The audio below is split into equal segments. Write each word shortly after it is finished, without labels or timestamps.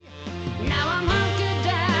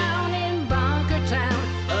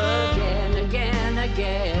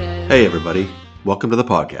Hey, everybody. Welcome to the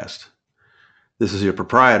podcast. This is your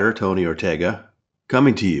proprietor, Tony Ortega,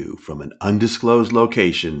 coming to you from an undisclosed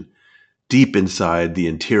location deep inside the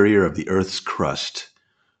interior of the Earth's crust,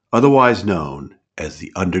 otherwise known as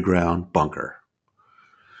the underground bunker.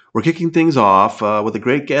 We're kicking things off with a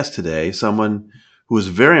great guest today, someone who is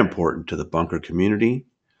very important to the bunker community.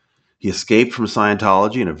 He escaped from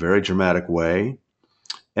Scientology in a very dramatic way.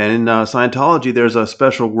 And in Scientology, there's a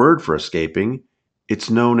special word for escaping. It's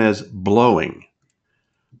known as blowing.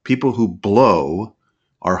 People who blow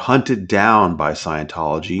are hunted down by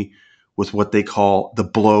Scientology with what they call the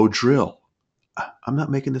blow drill. I'm not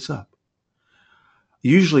making this up.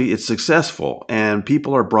 Usually it's successful and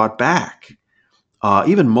people are brought back,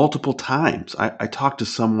 even multiple times. I talked to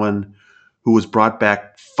someone who was brought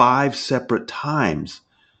back 5 separate times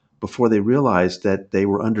before they realized that they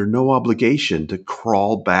were under no obligation to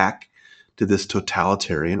crawl back to this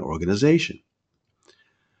totalitarian organization.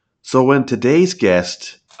 So when today's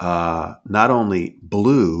guest not only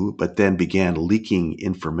blew, but then began leaking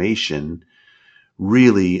information,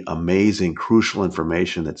 really amazing, crucial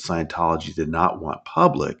information that Scientology did not want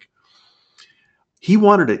public, he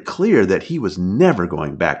wanted it clear that he was never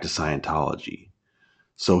going back to Scientology.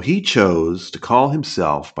 So he chose to call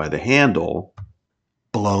himself by the handle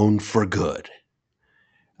Blown for Good.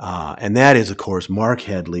 And that is, of course, Mark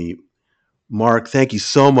Headley. Mark, thank you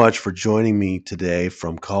so much for joining me today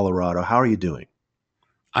from Colorado. How are you doing?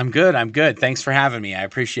 I'm good. I'm good. Thanks for having me. I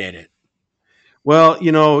appreciate it. Well,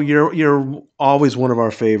 you're always one of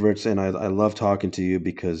our favorites, and I love talking to you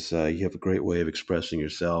because you have a great way of expressing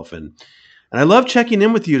yourself, and I love checking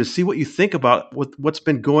in with you to see what you think about what's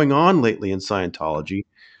been going on lately in Scientology.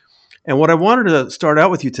 And what I wanted to start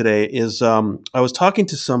out with you today is I was talking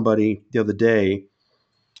to somebody the other day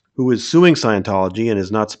who is suing Scientology and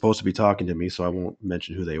is not supposed to be talking to me, so I won't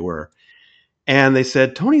mention who they were. And they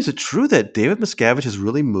said, Tony, is it true that David Miscavige has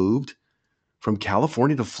really moved from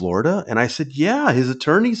California to Florida? And I said, yeah, his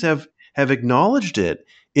attorneys have acknowledged it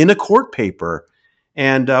in a court paper.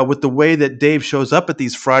 And with the way that Dave shows up at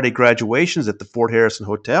these Friday graduations at the Fort Harrison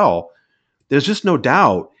Hotel, there's just no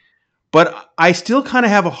doubt. But I still kind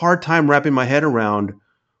of have a hard time wrapping my head around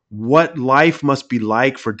what life must be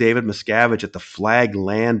like for David Miscavige at the Flag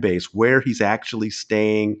land base, where he's actually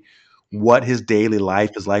staying, what his daily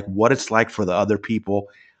life is like, what it's like for the other people.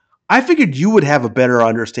 I figured you would have a better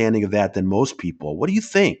understanding of that than most people. What do you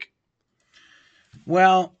think?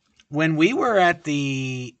 Well, when we were at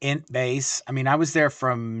the Int base, I mean, I was there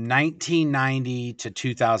from 1990 to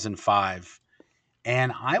 2005.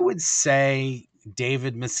 And I would say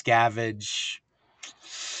David Miscavige,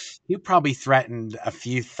 he probably threatened a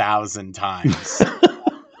few thousand times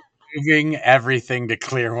moving everything to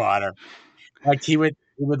Clearwater. Like he would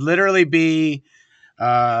literally be,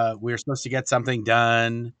 we were supposed to get something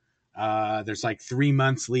done. There's like 3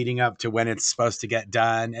 months leading up to when it's supposed to get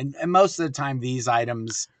done. And most of the time, these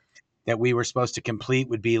items that we were supposed to complete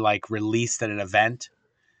would be like released at an event.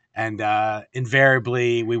 And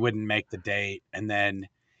invariably, we wouldn't make the date. And then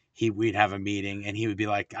we'd have a meeting and he would be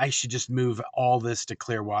like, I should just move all this to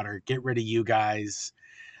Clearwater, get rid of you guys.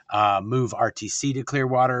 Move RTC to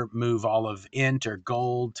Clearwater, move all of Int or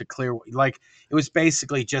Gold to Clearwater. Like it was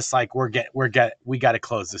basically just like we got to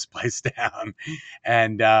close this place down.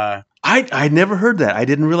 And I never heard that. I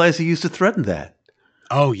didn't realize he used to threaten that.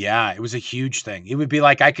 oh yeah, it was a huge thing. It would be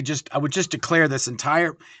like I would just declare this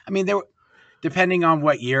entire. I mean, depending on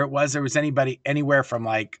what year it was, there was anywhere from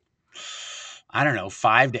like I don't know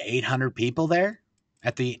 500 to 800 people there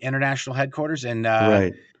at the international headquarters in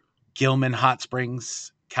Right. Gilman Hot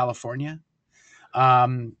Springs, California.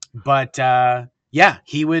 But yeah,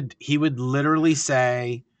 he would literally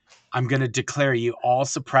say, "I'm going to declare you all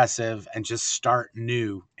suppressive and just start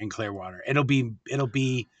new in Clearwater. It'll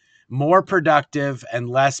be more productive and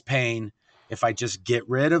less pain if I just get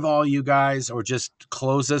rid of all you guys or just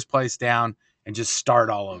close this place down and just start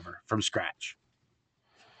all over from scratch."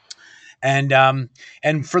 And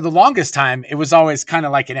for the longest time, it was always kind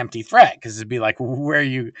of like an empty threat because it'd be like, where are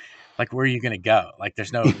you going to go? Like,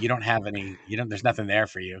 you don't have any, there's nothing there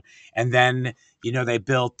for you. And then, they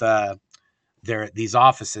built these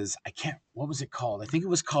offices. What was it called? I think it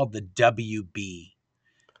was called the WB.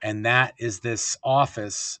 And that is this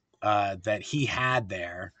office that he had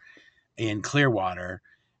there in Clearwater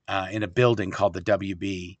in a building called the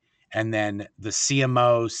WB. And then the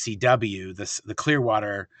CMO CW, the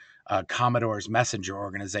Clearwater Commodore's Messenger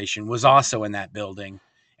organization, was also in that building.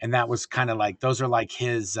 And that was kind of like, those are like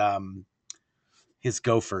his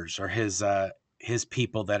gophers or his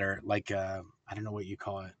people that are like, I don't know what you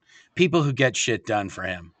call it, people who get shit done for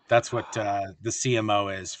him. That's what the CMO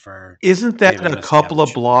is for Isn't that David a couple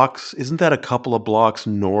of Miscavige. blocks? Isn't that a couple of blocks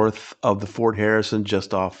north of the Fort Harrison,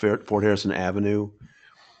 just off Fort Harrison Avenue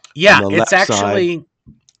on Yeah, the it's left side? actually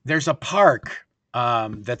there's a park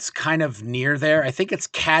that's kind of near there. I think it's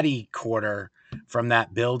catty quarter from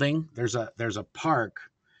that building. There's a park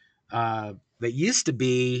that used to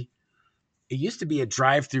be it used to be a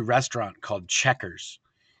drive-through restaurant called Checkers,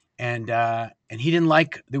 and he didn't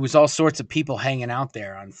like there was all sorts of people hanging out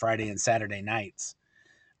there on Friday and Saturday nights,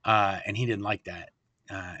 and he didn't like that,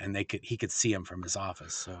 and he could see him from his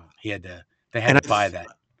office, so they had And to buy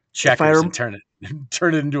that if I Checkers and turn it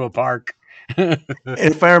turn it into a park.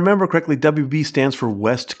 if I remember correctly, WB stands for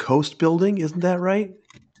West Coast Building. Isn't that right?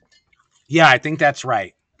 Yeah, I think that's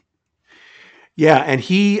right. Yeah, and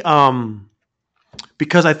he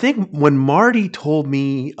because I think when Marty told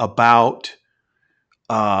me about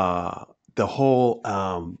uh, the whole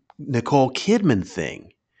Nicole Kidman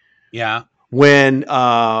thing, Yeah, when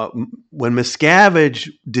when Miscavige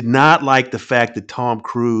did not like the fact that Tom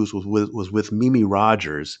Cruise was with Mimi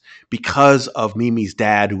Rogers because of Mimi's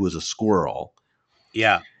dad, who was a squirrel,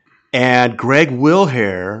 yeah, and Greg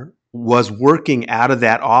Wilhair was working out of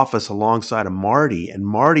that office alongside of Marty, and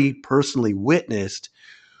Marty personally witnessed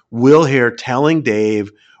Wilhair telling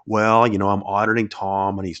Dave, "Well, I'm auditing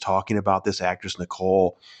Tom, and he's talking about this actress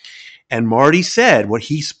Nicole." And Marty said what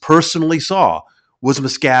he personally saw was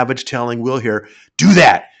Miscavige telling Wilhair, "Do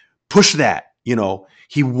that, push that."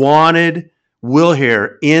 He wanted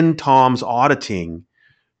Wilhair in Tom's auditing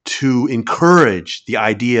to encourage the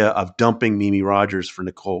idea of dumping Mimi Rogers for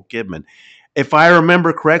Nicole Kidman. If I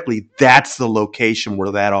remember correctly, that's the location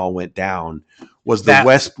where that all went down. Was the that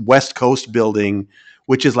West Coast building,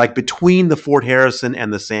 which is like between the Fort Harrison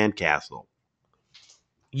and the Sandcastle.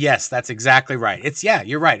 yes, that's exactly right. It's yeah,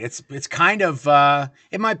 you're right. It's kind of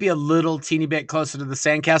it might be a little teeny bit closer to the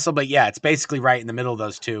sandcastle, but yeah, it's basically right in the middle of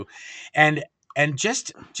those two. And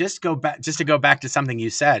just to go back to something you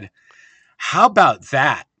said. How about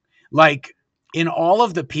that? Like in all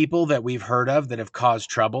of the people that we've heard of that have caused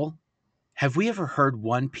trouble, have we ever heard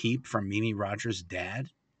one peep from Mimi Rogers' dad?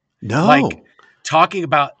 Like No. talk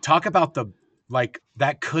about the like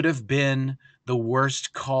that could have been the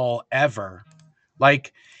worst call ever.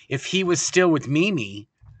 Like if he was still with Mimi,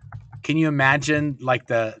 can you imagine like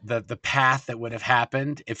the path that would have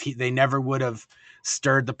happened if they never would have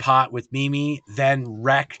stirred the pot with Mimi, then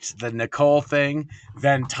wrecked the Nicole thing,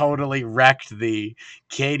 then totally wrecked the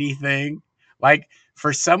Katie thing? Like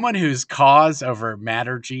for someone whose cause over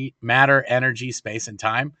matter, energy, space, and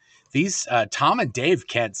time, these Tom and Dave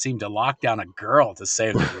can't seem to lock down a girl to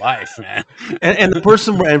save their life, man. And the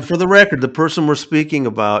person, and for the record, the person we're speaking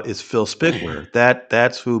about is Phil Spickler.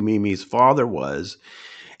 That's who Mimi's father was,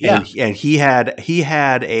 and Yeah. he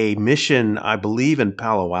had a mission, I believe, in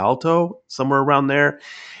Palo Alto, somewhere around there,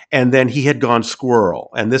 and then he had gone squirrel,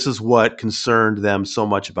 and this is what concerned them so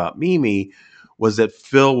much about Mimi, was that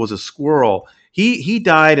Phil was a squirrel. He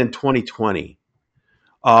died in 2020.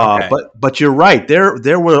 Okay. But you're right.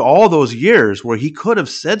 There were all those years where he could have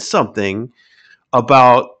said something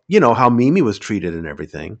about how Mimi was treated and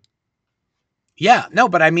everything. Yeah. No,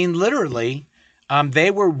 but I mean, literally,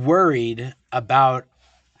 they were worried about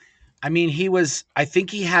I mean, I think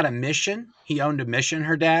he had a mission. He owned a mission,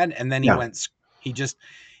 her dad, and then Yeah. he just,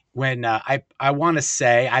 when I want to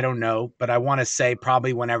say, I don't know, but I want to say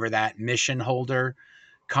probably whenever that mission holder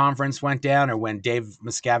conference went down or when Dave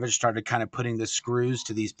Miscavige started kind of putting the screws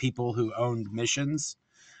to these people who owned missions,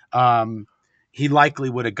 um, he likely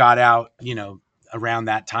would have got out, around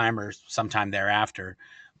that time or sometime thereafter.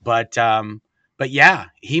 But, um, but yeah,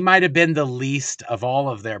 he might have been the least of all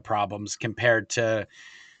of their problems compared to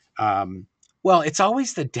um, well, it's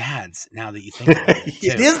always the dads now that you think about it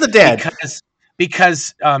It too, is the dad,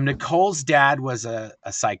 because Nicole's dad was a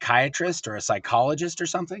psychiatrist or a psychologist or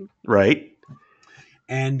something, right?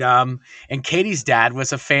 and Katie's dad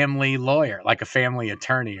was a family lawyer, like a family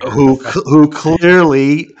attorney or Who a who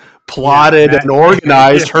clearly yeah, plotted and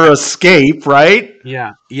organized yeah, her escape, right?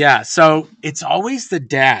 yeah, yeah. So it's always the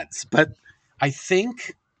dads, but I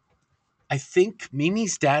think I think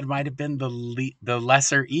Mimi's dad might have been the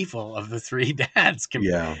lesser evil of the three dads,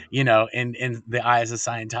 Yeah. in the eyes of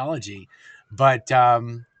Scientology. But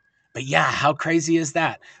but yeah, how crazy is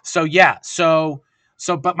that? So yeah,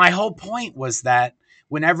 but my whole point was that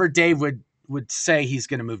whenever Dave would say he's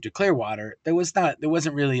going to move to Clearwater, there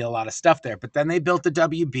wasn't really a lot of stuff there. But then they built the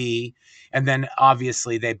WB, and then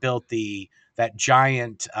obviously they built that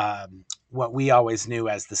giant what we always knew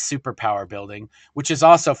as the superpower building, which is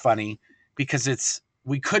also funny because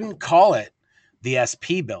we couldn't call it the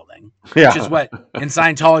SP building, which is Yeah. what in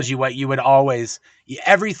Scientology, what you would always,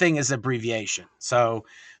 everything is abbreviation. So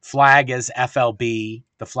flag is FLB,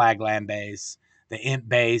 the flag land base. The INT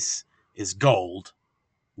base is gold,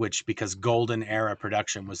 which because golden era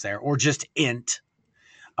production was there, or just INT.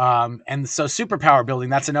 And so superpower building,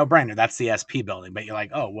 that's a no-brainer. That's the SP building. But you're like,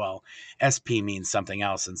 oh, well, SP means something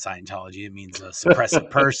else in Scientology. It means a suppressive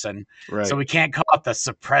person. So Right. we can't call it the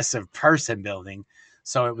suppressive person building.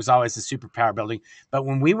 So it was always the superpower building. But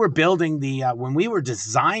when we were building when we were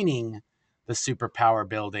designing the superpower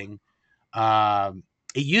building,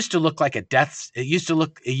 it used to look like it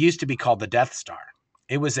used to be called the Death Star.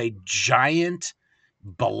 It was a giant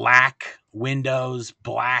black windows,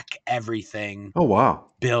 black everything Oh, wow.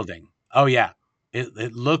 building. Oh yeah,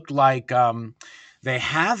 it looked like they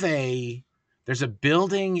have there's a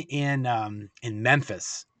building in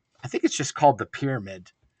Memphis. I think it's just called the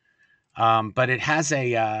Pyramid, but it has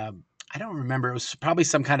I don't remember. It was probably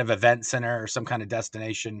some kind of event center or some kind of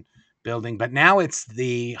destination building. But now it's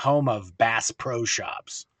the home of Bass Pro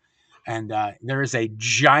Shops, and there is a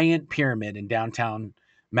giant pyramid in downtown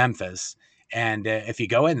Memphis. And if you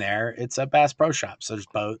go in there, it's a Bass Pro Shop. So there's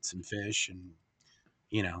boats and fish and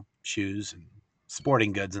shoes and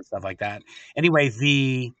sporting goods and stuff like that. Anyway,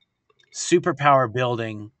 the superpower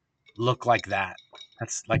building looked like that.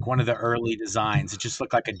 That's like one of the early designs. It just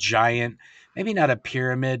looked like a giant, maybe not a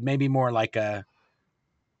pyramid, maybe more like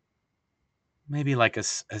maybe a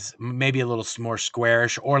little more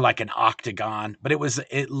squarish or like an octagon, but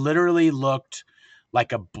it literally looked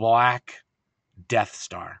like a black Death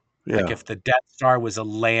Star. Like Yeah. if the Death Star was a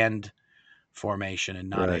land formation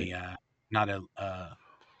and Right. not a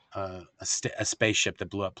spaceship that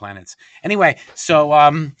blew up planets. Anyway, so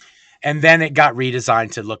and then it got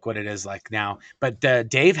redesigned to look what it is like now. But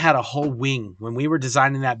Dave had a whole wing when we were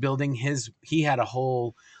designing that building. He had a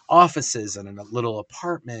whole offices and a little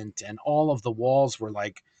apartment, and all of the walls were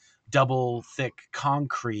like double thick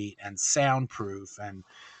concrete and soundproof, and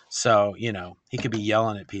so he could be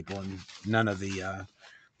yelling at people, and none of the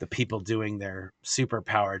people doing their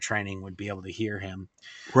superpower training would be able to hear him.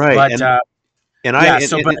 Right. But And I yeah,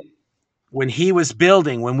 but and when he was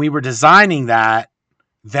building, when we were designing that,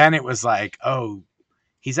 then it was like, oh,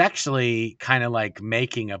 he's actually kind of like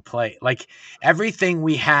making a play. Like everything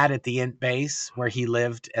we had at the INT base where he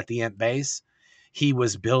lived at the INT base, he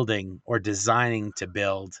was building or designing to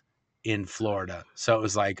build in Florida. So it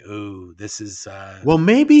was like, ooh, this is well,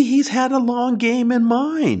 maybe he's had a long game in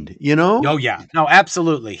mind, you oh know? yeah. No,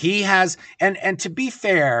 absolutely. He has and to be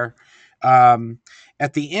fair, um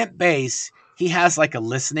at the INT base, he has like a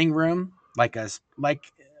listening room, like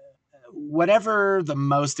whatever the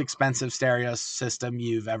most expensive stereo system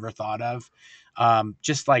you've ever thought of,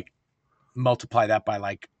 just like multiply that by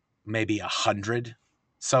like maybe 100.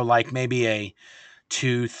 So like maybe a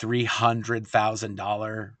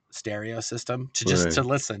 $200,000-300,000 stereo system to just to Right.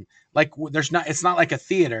 listen. Like it's not like a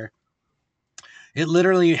theater. It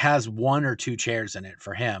literally has one or two chairs in it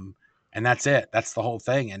for him, and that's it. That's the whole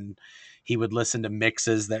thing. And he would listen to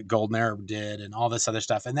mixes that Golden Arab did and all this other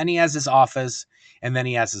stuff. And then he has his office, and then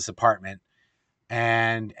he has his apartment,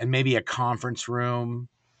 and maybe a conference room,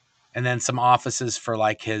 and then some offices for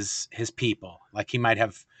like his people. Like he might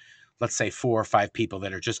have, let's say, 4 or 5 people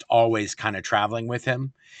that are just always kind of traveling with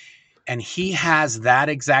him. And he has that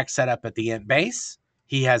exact setup at the INT base.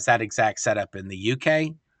 He has that exact setup in the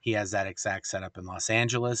UK. He has that exact setup in Los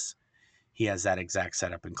Angeles. He has that exact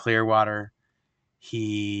setup in Clearwater.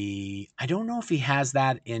 I don't know if he has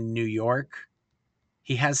that in New York.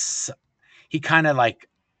 He kind of like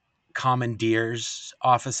commandeers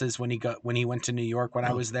offices when he went to New York when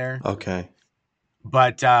I Oh, was there. okay.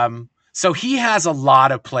 But so he has a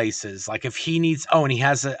lot of places. Like if he needs, and he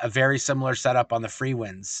has a very similar setup on the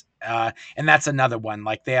Freewinds, and that's another one.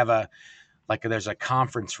 Like they have there's a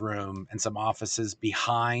conference room and some offices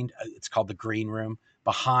behind. It's called the Green Room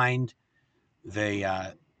behind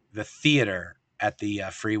the theater at the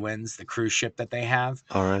Freewinds, the cruise ship that they have.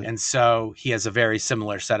 All right. And so he has a very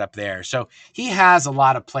similar setup there. So he has a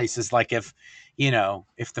lot of places. Like if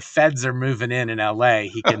the feds are moving in LA,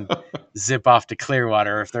 he can zip off to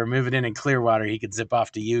Clearwater. Or if they're moving in Clearwater, he could zip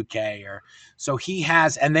off to UK. Or so he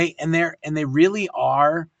has, and they really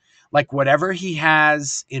are like whatever he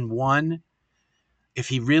has in one. If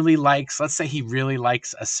he really likes, let's say he really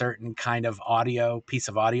likes a certain kind of piece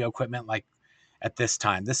of audio equipment, like at this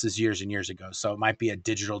time, this is years and years ago. So it might be a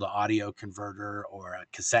digital to audio converter or a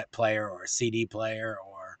cassette player or a CD player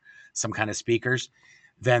or some kind of speakers.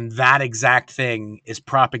 Then that exact thing is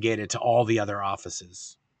propagated to all the other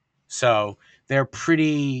offices. So they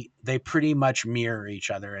pretty much mirror each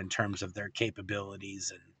other in terms of their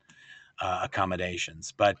capabilities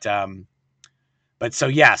accommodations. But so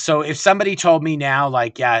yeah, so if somebody told me now,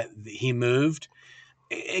 like, yeah, he moved,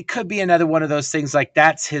 it could be another one of those things, like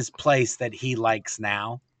that's his place that he likes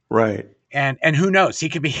now. Right. And who knows, he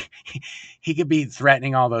could be he could be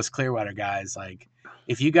threatening all those Clearwater guys, like,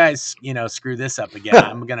 if you guys, screw this up again,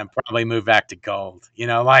 I'm gonna probably move back to Gold.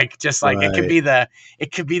 Like, just like Right.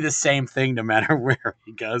 it could be the same thing no matter where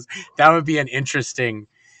he goes. That would be an interesting,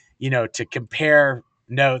 to compare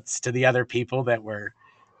notes to the other people that were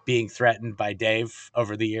being threatened by Dave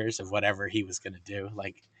over the years of whatever he was going to do.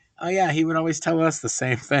 Like, oh yeah, he would always tell us the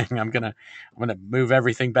same thing. I'm gonna move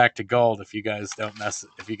everything back to Gold if you guys mess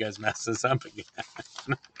this up again.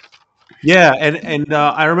 Yeah, and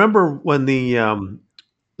I remember when they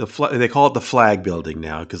call it the flag building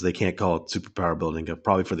now because they can't call it superpower building,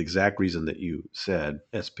 probably for the exact reason that you said,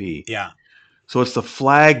 SP. Yeah, So it's the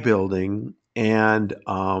flag building, and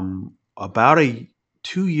about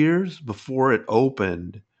 2 years before it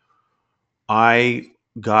opened, I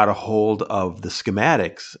got a hold of the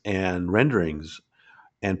schematics and renderings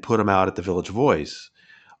and put them out at the Village Voice.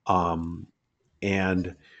 Um,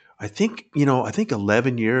 and I think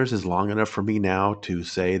 11 years is long enough for me now to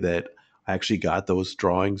say that I actually got those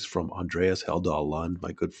drawings from Andreas Heldal Lund,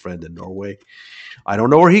 my good friend in Norway. I don't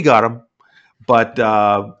know where he got them, but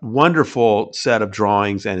wonderful set of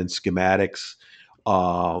drawings and in schematics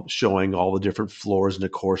showing all the different floors, and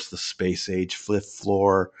of course the space age fifth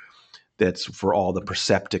floor that's for all the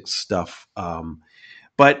perceptic stuff.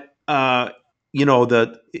 But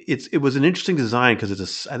it was an interesting design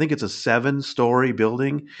because I think it's a 7-story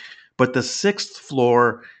building, but the sixth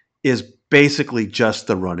floor is basically just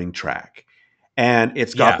the running track, and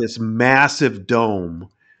it's got yeah, this massive dome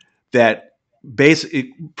that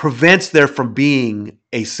basically prevents there from being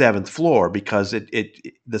a seventh floor because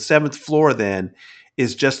the seventh floor then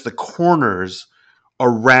is just the corners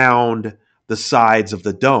around the sides of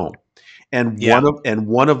the dome. And yeah,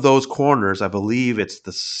 one of those corners, I believe it's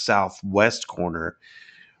the southwest corner,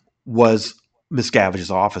 was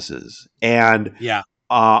Miscavige's offices. And yeah.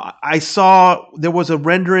 I saw there was a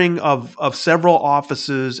rendering of several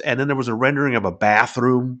offices, and then there was a rendering of a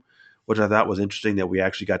bathroom, which I thought was interesting that we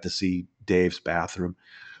actually got to see Dave's bathroom.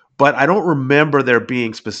 But I don't remember there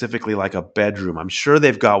being specifically like a bedroom. I'm sure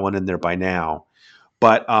they've got one in there by now.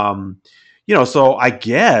 But so I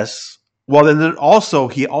guess. Well, then also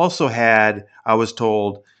he also had, I was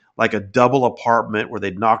told, like a double apartment where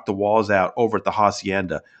they'd knock the walls out over at the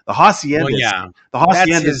hacienda. The Well, haciendas, yeah, the that's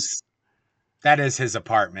haciendas, his. That is his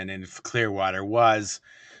apartment in Clearwater. Was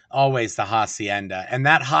always the hacienda, and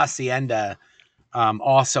that hacienda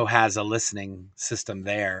also has a listening system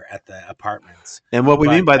there at the apartments. and what we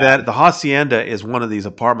mean But by that, the hacienda is one of these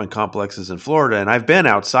apartment complexes in Florida, and I've been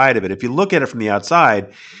outside of it. If you look at it from the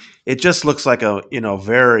outside, it just looks like a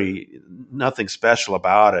very nothing special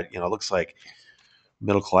about it. It looks like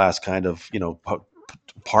middle class kind of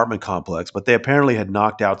apartment complex, but they apparently had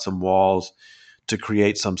knocked out some walls to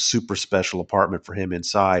create some super special apartment for him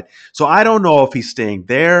inside. So I don't know if he's staying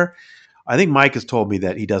there. I think Mike has told me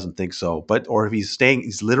that he doesn't think so, but or if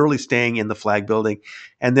he's literally staying in the flag building.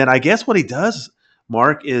 And then I guess what he does,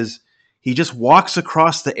 Mark, is he just walks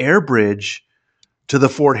across the air bridge to the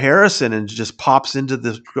Fort Harrison and just pops into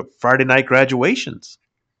the Friday night graduations.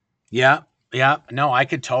 yeah, yeah, no, I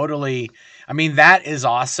could totally. I mean, that is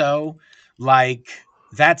also like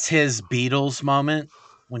that's his Beatles moment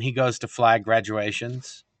when he goes to flag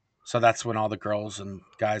graduations. So that's when all the girls and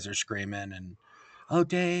guys are screaming and, oh,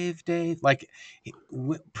 Dave, Dave. Like,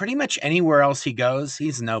 pretty much anywhere else he goes,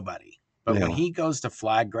 he's nobody. But when Yeah. he goes to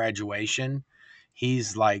flag graduation,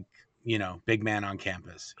 he's like, big man on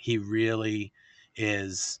campus. He really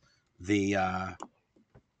is the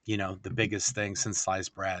the biggest thing since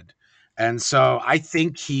sliced bread. And so I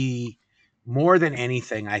think more than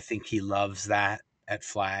anything, I think he loves that at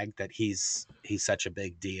Flag, that he's such a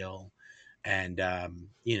big deal. And,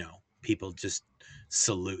 people just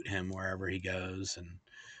salute him wherever he goes. And,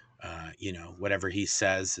 whatever he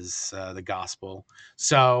says is the gospel.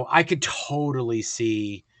 So I could totally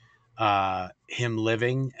see him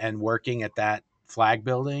living and working at that Flag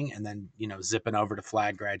building, and then, zipping over to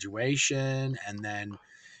Flag graduation, and then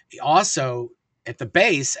also at the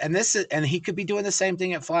base, and he could be doing the same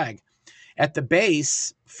thing at Flag. At the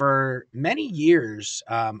base for many years,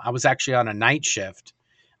 I was actually on a night shift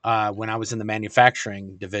when I was in the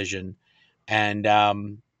manufacturing division, and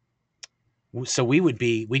so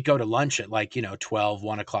we'd go to lunch at, like, 12,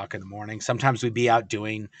 1 o'clock in the morning. Sometimes we'd be out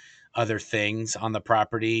doing other things on the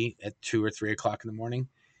property at 2 or 3 o'clock in the morning.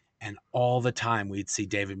 And all the time we'd see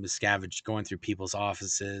David Miscavige going through people's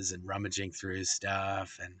offices and rummaging through his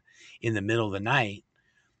stuff, and in the middle of the night.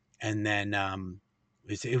 And then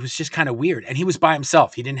it was just kind of weird. And he was by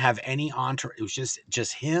himself. He didn't have any entourage. It was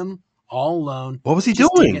just him all alone. What was he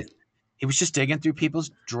Just digging. doing? He was just digging through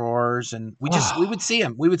people's drawers, and we Oh, would see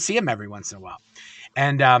him. We would see him every once in a while.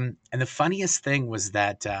 And the funniest thing was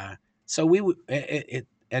that so we would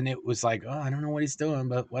and it was like, oh, I don't know what he's doing,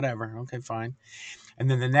 but whatever. Okay, fine. And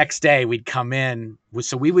then the next day we'd come in.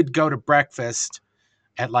 So we would go to breakfast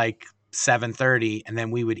at like 7:30, and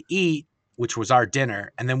then we would eat, which was our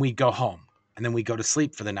dinner, and then we'd go home, and then we'd go to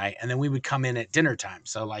sleep for the night, and then we would come in at dinner time.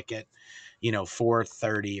 So like at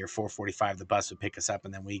 4:30 or 4:45, the bus would pick us up,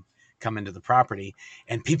 and then we come into the property,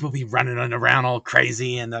 and people be running around all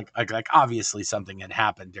crazy, and like obviously something had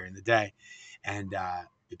happened during the day, and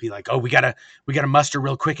it'd be like, oh, we gotta muster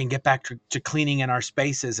real quick and get back to cleaning in our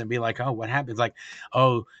spaces, and be like, oh, what happened? It's like,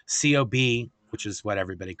 oh, COB, which is what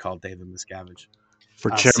everybody called David Miscavige. for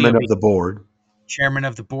chairman COB of the board. chairman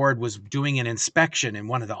of the board was doing an inspection in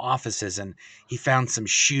one of the offices, and he found some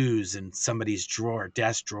shoes in somebody's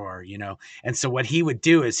desk drawer, And so what he would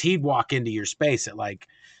do is he'd walk into your space at like,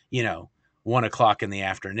 1 o'clock in the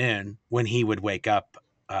afternoon when he would wake up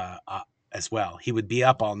as well. He would be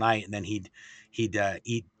up all night, and then he'd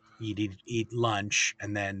eat lunch,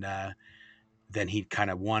 and then he'd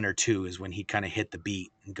kind of 1 or 2 is when he'd kind of hit the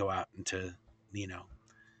beat and go out into,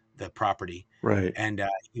 the property. Right. And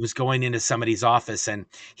he was going into somebody's office, and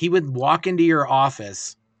he would walk into your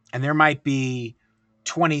office, and there might be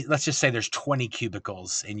 20, let's just say there's 20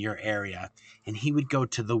 cubicles in your area, and he would go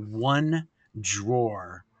to the one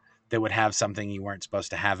drawer that would have something you weren't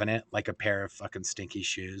supposed to have in it, like a pair of fucking stinky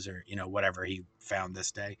shoes or whatever he found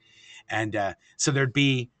this day. And so there'd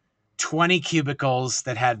be 20 cubicles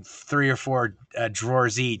that had 3 or 4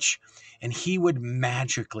 drawers each, and he would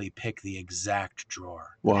magically pick the exact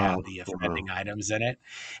drawer that Wow. had the offending items in it.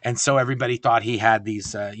 And so everybody thought he had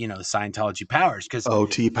these, Scientology powers, because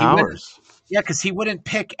OT he wouldn't, powers. because he wouldn't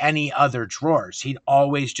pick any other drawers. He'd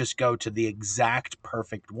always just go to the exact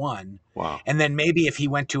perfect one. Wow. And then maybe if he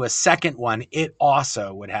went to a second one, it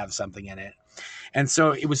also would have something in it. And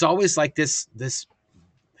so it was always like this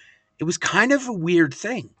it was kind of a weird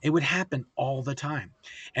thing. It would happen all the time.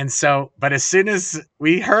 And so, but as soon as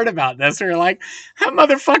we heard about this, we were like, that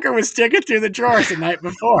motherfucker was digging through the drawers the night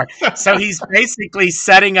before. So he's basically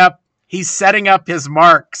setting up his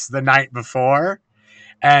marks the night before.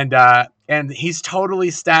 And he's totally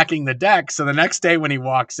stacking the deck. So the next day when he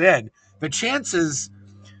walks in, the chances,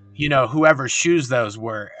 whoever shoes those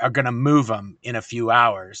are going to move them in a few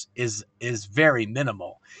hours is very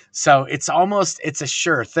minimal. So it's a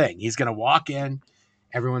sure thing. He's going to walk in.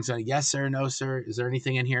 Everyone's going, yes, sir. No, sir. Is there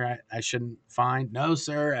anything in here I shouldn't find? No,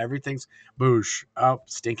 sir. Everything's boosh. Oh,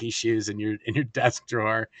 stinky shoes in your desk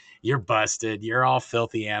drawer. You're busted. You're all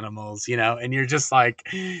filthy animals, and you're just like,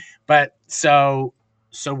 but so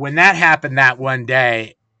when that happened that one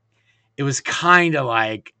day, it was kind of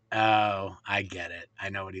like, oh, I get it. I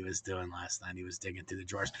know what he was doing last night. He was digging through the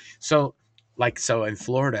drawers. So in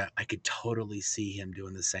Florida, I could totally see him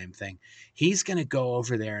doing the same thing. He's going to go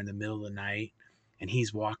over there in the middle of the night, and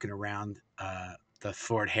he's walking around the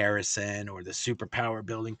Fort Harrison or the Superpower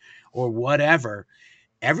building or whatever.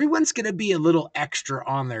 Everyone's going to be a little extra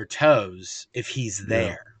on their toes if he's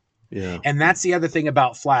there. Yeah. And that's the other thing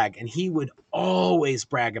about Flag. And he would always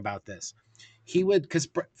brag about this. He would, because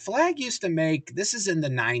Flag used to make, this is in the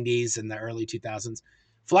 90s and the early 2000s,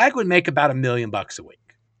 Flag would make about $1 million a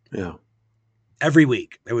week. Yeah. Every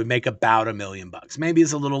week, they would make about $1 million. Maybe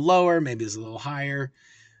it's a little lower, maybe it's a little higher,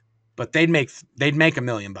 but they'd make $1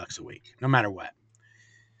 million a week, no matter what.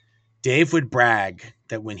 Dave would brag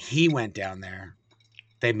that when he went down there,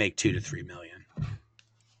 they'd make $2 to $3 million.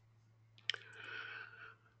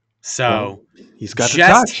 So he's got the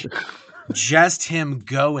touch. Just him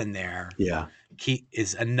going there, yeah,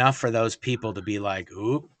 is enough for those people to be like,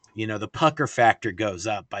 oop, the pucker factor goes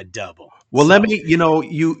up by double. Well, let me,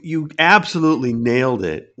 you absolutely nailed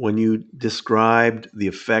it when you described the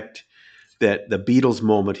effect that the Beatles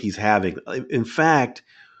moment he's having. In fact,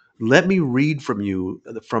 let me read from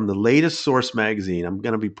the latest Source magazine. I'm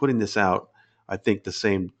going to be putting this out, I think, the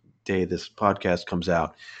same day this podcast comes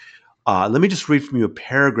out. Let me just read from you a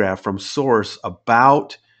paragraph from Source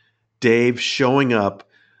about Dave showing up,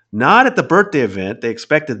 not at the birthday event. They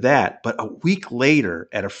expected that, but a week later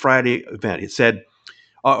at a Friday event. It said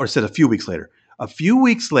a few weeks later. A few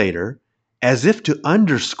weeks later, as if to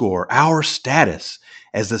underscore our status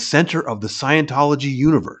as the center of the Scientology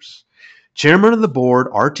universe, Chairman of the board,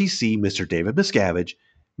 RTC, Mr. David Miscavige,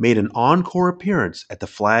 made an encore appearance at the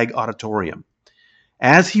Flag Auditorium.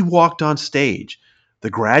 As he walked on stage, the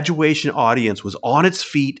graduation audience was on its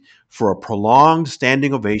feet for a prolonged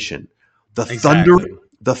standing ovation. The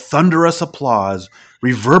the thunderous applause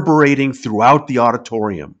reverberating throughout the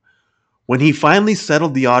auditorium. When he finally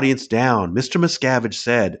settled the audience down, Mr. Miscavige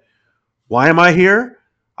said, "Why am I here?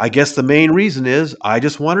 I guess the main reason is I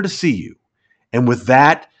just wanted to see you." And with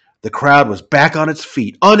that, the crowd was back on its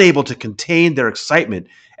feet, unable to contain their excitement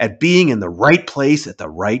at being in the right place at the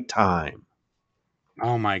right time.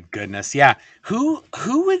 Oh my goodness. Yeah. Who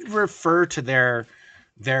would refer to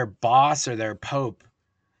their boss or their pope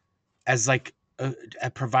as like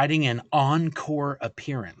providing an encore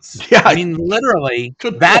appearance? I Yeah, mean, literally,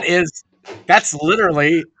 good point. that's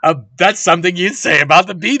literally that's something you'd say about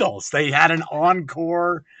the Beatles. They had an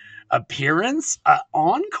encore appearance.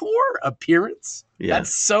 Encore appearance. Yeah.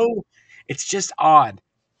 That's so. It's just odd.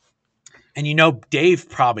 And Dave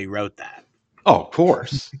probably wrote that. Oh, of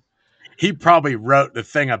course. He probably wrote the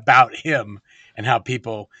thing about him and how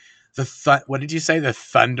people what did you say, the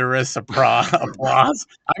thunderous applause.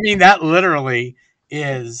 I mean, that literally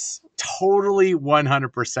is totally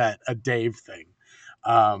 100% a Dave thing.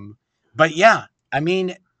 But yeah, I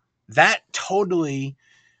mean, that totally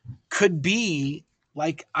could be,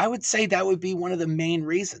 like, I would say that would be one of the main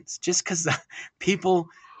reasons, just because people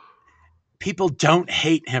people don't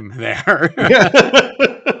hate him there. Yeah.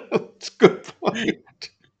 That's a good point.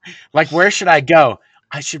 Like, where should I go?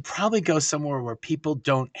 I should probably go somewhere where people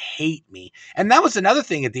don't hate me. And that was another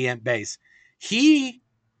thing at the Ent base. He,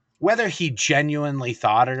 whether he genuinely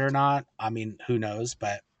thought it or not, I mean, who knows,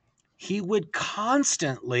 but he would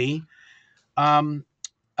constantly um,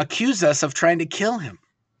 accuse us of trying to kill him.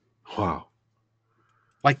 Wow.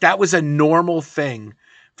 Like, that was a normal thing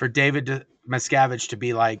for David Miscavige to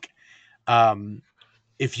be like, um,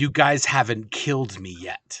 if you guys haven't killed me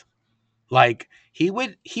yet. Like, he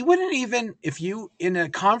wouldn't even, if you in a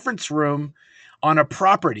conference room on a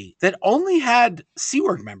property that only had Sea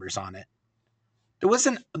Org members on it. There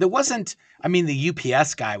wasn't I mean, the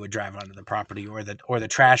UPS guy would drive onto the property, or the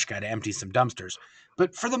trash guy to empty some dumpsters.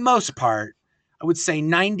 But for the most part, I would say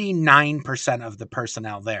 99% of the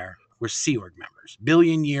personnel there were Sea Org members.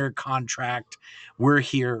 Billion-year contract, we're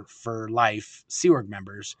here for life, Sea Org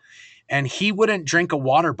members. And he wouldn't drink a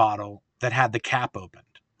water bottle that had the cap opened,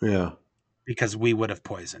 Yeah. because we would have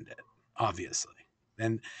poisoned it, obviously.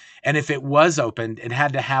 And and if it was opened, it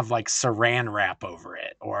had to have like saran wrap over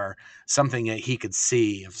it, or something that he could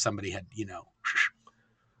see if somebody had,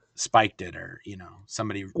 spiked it, or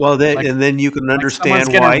somebody, Well, then like and then you can someone's understand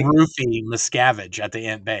gonna why. roofie Miscavige at the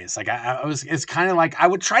Ent base. Like, I was, it's kind of like I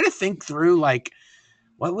would try to think through, like,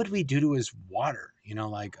 what would we do to his water?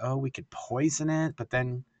 Like, oh, we could poison it, but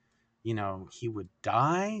then he would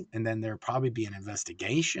die, and then there'd probably be an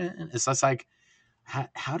investigation. It's just like,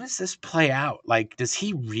 how does this play out? Like, does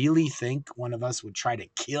he really think one of us would try to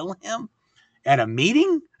kill him at a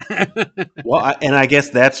meeting? Well, and I guess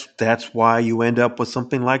that's why you end up with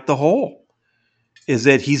something like the Hole. Is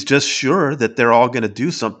that he's just sure that they're all going to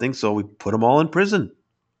do something, so we put them all in prison.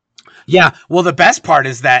 Yeah. Well, the best part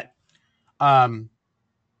is that um,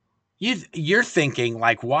 you're thinking,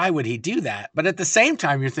 like, why would he do that? But at the same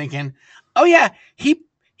time, you're thinking, oh yeah,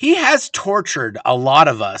 he has tortured a lot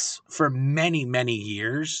of us for many, many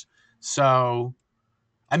years. So,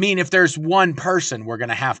 I mean, if there's one person we're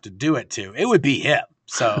gonna have to do it to, it would be him.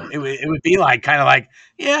 So it would be like, kind of like,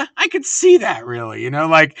 yeah, I could see that, really.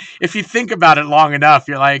 Like, if you think about it long enough,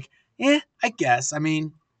 you're like, yeah, I guess. I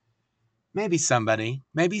mean, maybe somebody,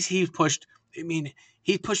 maybe he pushed. I mean,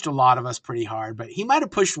 he pushed a lot of us pretty hard, but he might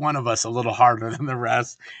have pushed one of us a little harder than the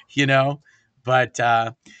rest, you know. But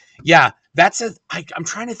yeah, I'm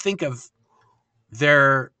trying to think of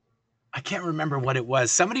their. I can't remember what it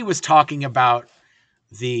was. Somebody was talking about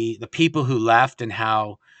the people who left, and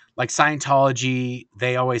how, like, Scientology,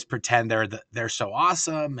 they always pretend they're so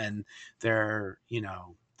awesome, and their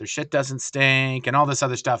shit doesn't stink and all this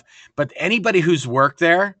other stuff. But anybody who's worked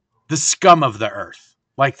there, the scum of the earth,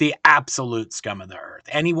 like the absolute scum of the earth.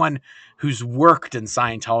 Anyone who's worked in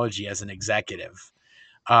Scientology as an executive,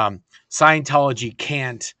 Scientology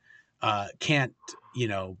can't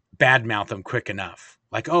badmouth them quick enough.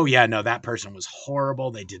 Like, oh yeah, no, that person was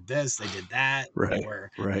horrible. They did this, they did that. They Right.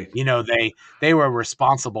 were, Right. they were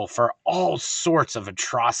responsible for all sorts of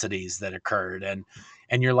atrocities that occurred, and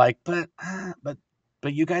you're like, but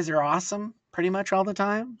you guys are awesome pretty much all the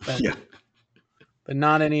time, but Yeah.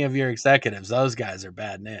 not any of your executives. Those guys are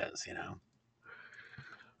bad news.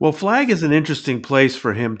 Well, Flag is an interesting place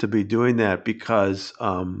for him to be doing that because,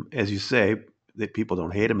 as you say, that people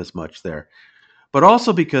don't hate him as much there, but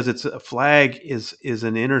also because it's a Flag is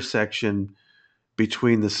an intersection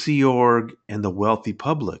between the Sea Org and the wealthy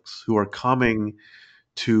publics who are coming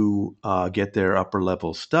to get their upper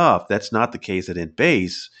level stuff. That's not the case at Int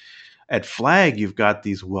Base. at Flag, you've got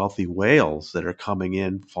these wealthy whales that are coming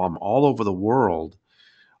in from all over the world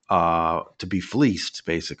to be fleeced,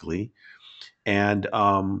 basically. And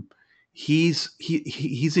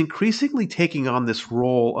he's increasingly taking on this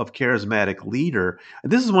role of charismatic leader.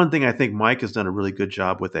 And this is one thing I think Mike has done a really good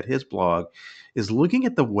job with at his blog, is looking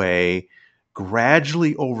at the way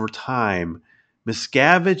gradually over time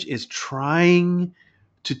Miscavige is trying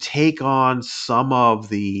to take on some of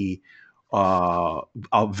the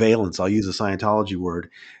valence. I'll use a Scientology word.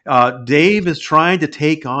 Dave is trying to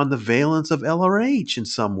take on the valence of LRH in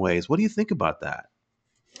some ways. What do you think about that?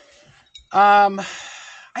 Um,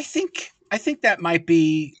 I think that might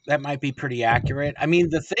be pretty accurate. I mean,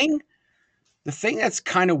 the thing that's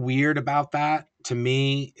kind of weird about that to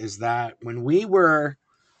me is that when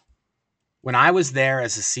I was there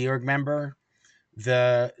as a Sea Org member,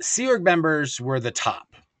 the Sea Org members were the top.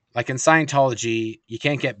 Like in Scientology, you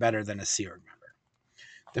can't get better than a Sea Org member.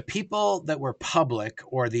 The people that were public,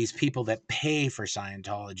 or these people that pay for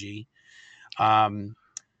Scientology, um,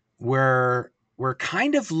 were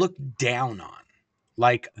kind of looked down on.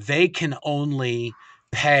 Like they can only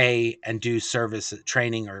pay and do service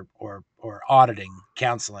training or auditing,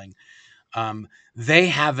 counseling. They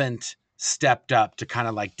haven't stepped up to kind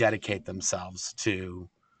of like dedicate themselves to,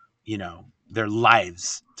 their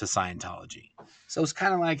lives to Scientology. So it's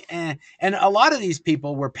kind of like, eh. And a lot of these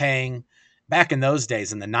people were paying back in those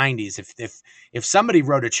days in the 90s. If somebody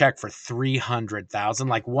wrote a check for 300,000,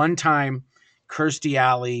 like one time, Kirstie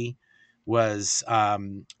Alley was,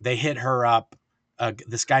 they hit her up.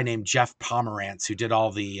 This guy named Jeff Pomerantz, who did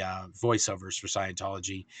all the voiceovers for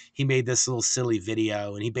Scientology, he made this little silly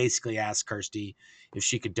video, and he basically asked Kirstie if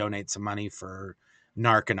she could donate some money for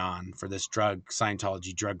Narconon, for this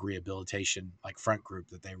Scientology drug rehabilitation like front group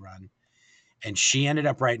that they run. And she ended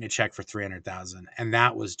up writing a check for 300,000, and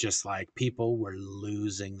that was just like people were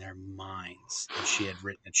losing their minds that she had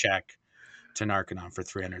written a check to Narconon for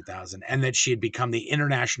 300,000, and that she had become the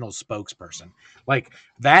international spokesperson. Like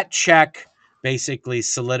that check basically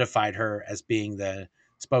solidified her as being the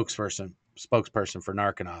spokesperson for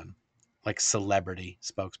Narconon, like celebrity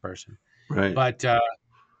spokesperson. Right.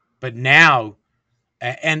 But now,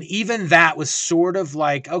 and even that was sort of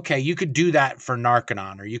like, okay, you could do that for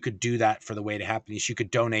Narconon, or you could do that for the Way to Happiness. You could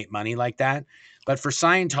donate money like that. But for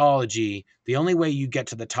Scientology, the only way you get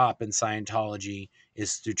to the top in Scientology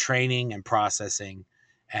is through training and processing.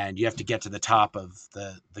 And you have to get to the top of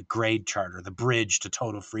the grade chart, or the bridge to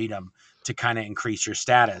total freedom, to kind of increase your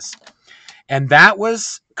status. And that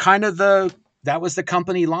was the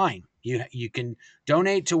company line. You can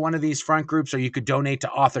donate to one of these front groups, or you could donate to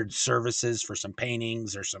authored services for some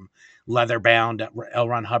paintings or some leather bound L.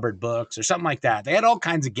 Ron Hubbard books or something like that. They had all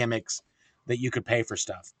kinds of gimmicks that you could pay for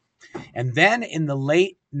stuff. And then in the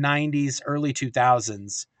late 90s, early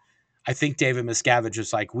 2000s, I think David Miscavige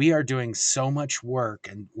was like, we are doing so much work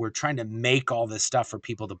and we're trying to make all this stuff for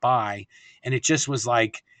people to buy. And it just was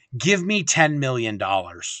like, give me $10 million.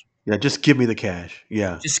 Yeah, just give me the cash.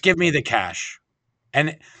 Yeah. Just give me the cash.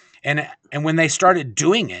 And when they started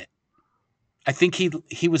doing it, I think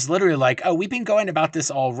he was literally like, oh, we've been going about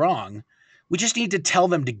this all wrong. We just need to tell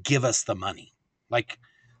them to give us the money. Like,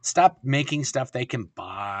 stop making stuff they can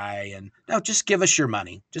buy, and no, just give us your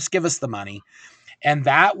money. Just give us the money. And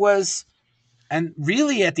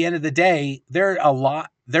really at the end of the day, there's a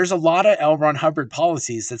lot of L. Ron Hubbard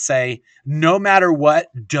policies that say, no matter what,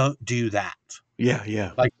 don't do that. Yeah,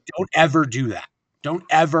 yeah. Like, don't ever do that. Don't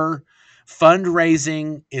ever.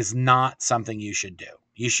 Fundraising is not something you should do.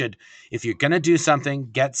 You should, if you're going to do something,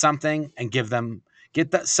 get something and get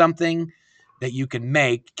that something that you can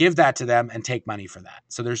make, give that to them and take money for that.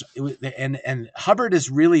 So and Hubbard is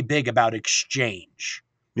really big about exchange.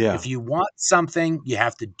 Yeah. If you want something, you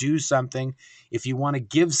have to do something. If you want to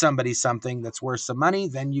give somebody something that's worth some money,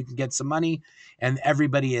 then you can get some money, and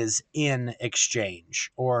everybody is in exchange.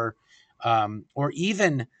 Or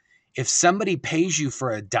even if somebody pays you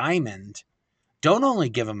for a diamond, don't only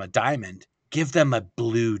give them a diamond, give them a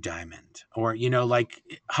blue diamond. Or, like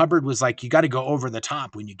Hubbard was like, you got to go over the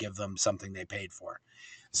top when you give them something they paid for.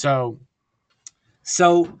 So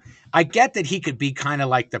I get that he could be kind of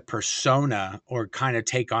like the persona, or kind of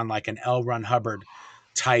take on like an L. Ron Hubbard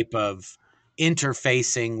type of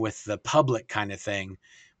interfacing with the public kind of thing.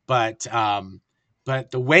 But the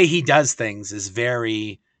way he does things is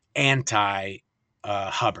very anti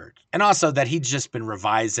Hubbard. And also that he's just been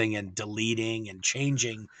revising and deleting and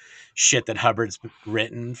changing shit that Hubbard's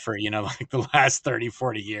written for, like the last 30,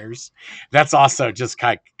 40 years. That's also just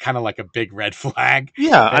kind of like a big red flag.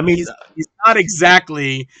 Yeah, I mean, he's not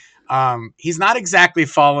exactly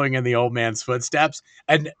following in the old man's footsteps.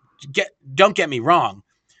 And don't get me wrong.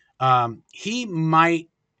 He might,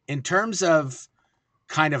 in terms of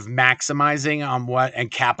kind of maximizing on what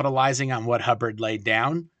and capitalizing on what Hubbard laid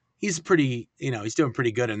down, he's pretty, he's doing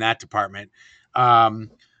pretty good in that department.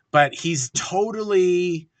 But he's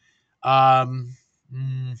totally um,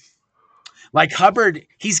 like Hubbard.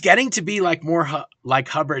 He's getting to be like more like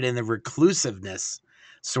Hubbard in the reclusiveness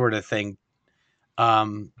sort of thing,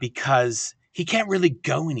 because he can't really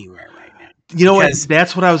go anywhere right now. You know what? Because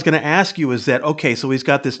That's what I was going to ask you is that, okay, so he's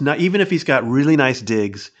got this, even if he's got really nice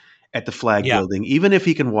digs at the flag yeah, building, even if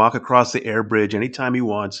he can walk across the air bridge anytime he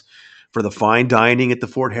wants for the fine dining at the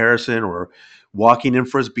Fort Harrison or walking in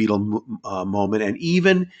for his Beatle moment, and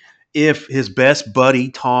even if his best buddy,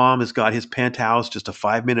 Tom, has got his penthouse just a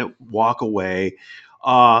 5-minute walk away,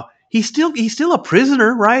 he's still a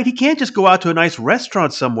prisoner, right? He can't just go out to a nice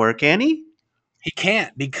restaurant somewhere, can he? he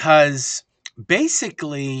can't, because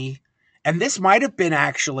basically, and this might have been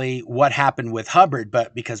actually what happened with Hubbard,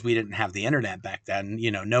 but because we didn't have the internet back then,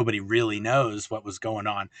 nobody really knows what was going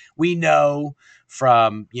on. We know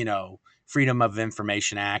from, Freedom of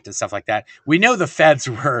Information Act and stuff like that. We know the feds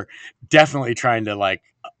were definitely trying to like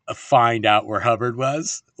find out where Hubbard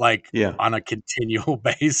was, like Yeah. on a continual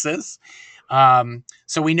basis.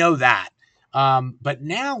 So we know that. But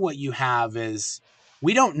now what you have is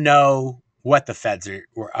we don't know what the feds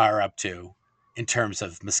are up to in terms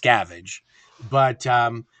of Miscavige, but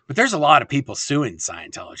there's a lot of people suing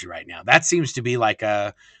Scientology right now. That seems to be like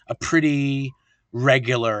a pretty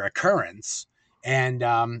regular occurrence, and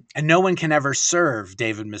no one can ever serve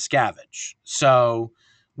David Miscavige. So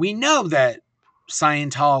we know that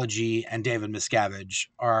Scientology and David Miscavige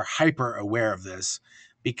are hyper aware of this,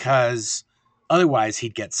 because otherwise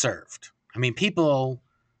he'd get served. I mean, people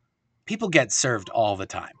get served all the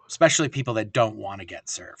time, especially people that don't want to get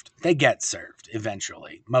served. They get served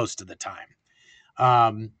eventually, most of the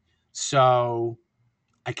time. So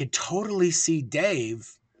I could totally see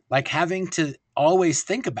Dave like having to always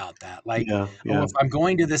think about that. Like, Yeah. oh, Yeah. if I'm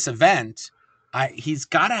going to this event, he's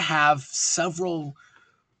got to have several.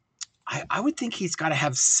 I would think he's got to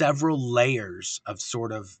have several layers of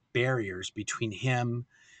sort of barriers between him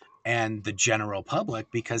and the general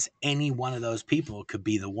public, because any one of those people could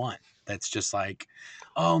be the one that's just like,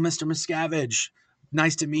 oh, Mr. Miscavige,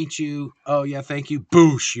 nice to meet you. Oh, yeah, thank you.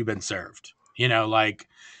 Boosh, you've been served. Like,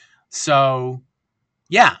 so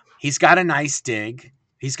yeah, he's got a nice dig.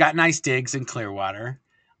 He's got nice digs in Clearwater.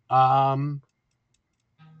 Um,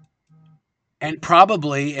 and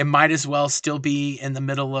probably it might as well still be in the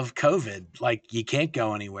middle of COVID. Like, you can't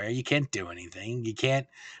go anywhere. You can't do anything. You can't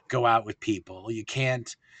go out with people. You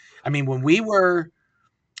can't. I mean, when we were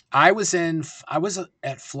I was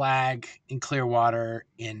at Flag in Clearwater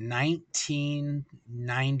in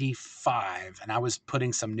 1995, and I was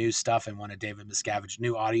putting some new stuff in one of David Miscavige,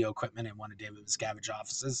 new audio equipment in one of David Miscavige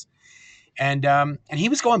offices, and he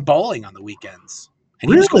was going bowling on the weekends,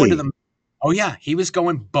 and he was going to Really? the oh yeah, he was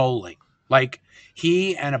going bowling, like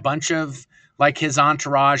he and a bunch of like his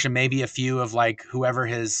entourage and maybe a few of like whoever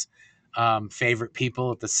his favorite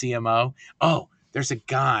people at the CMO. Oh, there's a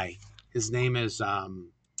guy. His name is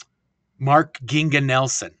Mark Ginga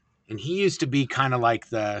Nelson, and he used to be kind of like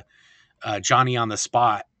the Johnny on the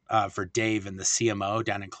spot for Dave and the CMO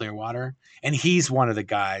down in Clearwater, and he's one of the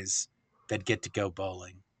guys that get to go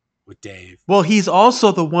bowling with Dave. Well, he's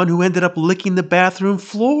also the one who ended up licking the bathroom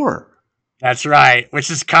floor. That's right,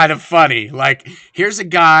 which is kind of funny. Like, here's a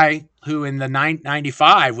guy who in the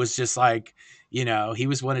 95 was just like, he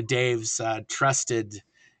was one of Dave's trusted,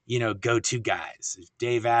 go-to guys. If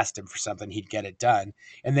Dave asked him for something, he'd get it done.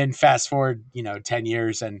 And then fast forward, 10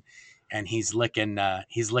 years, and he's licking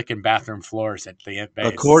bathroom floors at the base. It's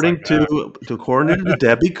like, According to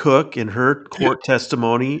Debbie Cook in her court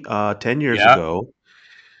testimony 10 years yeah, ago,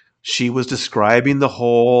 she was describing the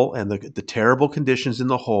hole and the terrible conditions in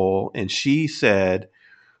the hole, and she said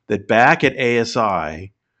that back at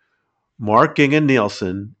ASI, Mark Gingan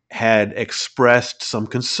Nielsen had expressed some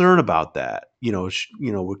concern about that.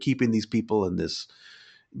 We're keeping these people in this,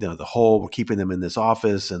 the hole. We're keeping them in this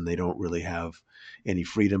office, and they don't really have any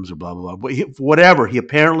freedoms or blah blah blah. But whatever. He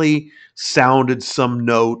apparently sounded some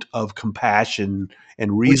note of compassion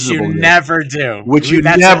and which you reasonableness, never do. which you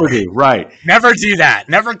That's never do, right? Never do that.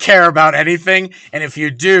 Never care about anything. And if you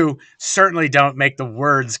do, certainly don't make the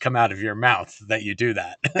words come out of your mouth that you do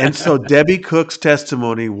that. And so Debbie Cook's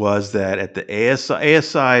testimony was that at the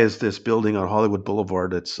ASI is this building on Hollywood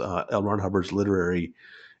Boulevard. It's L. Ron Hubbard's literary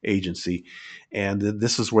agency. And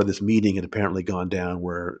this is where this meeting had apparently gone down,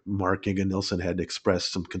 where Mark Inga Nilsson had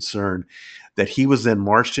expressed some concern that he was then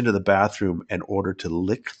marched into the bathroom and ordered to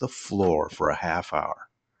lick the floor for a half hour.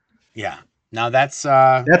 Yeah. Now that's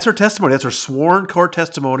That's her testimony. That's her sworn court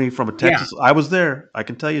testimony from a yeah. Texas. I was there. I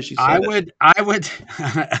can tell you, she I said it. would I would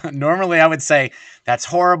normally I would say that's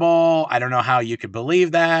horrible. I don't know how you could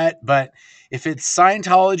believe that, but if it's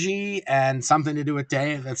Scientology and something to do with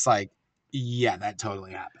Dave, that's like, yeah, that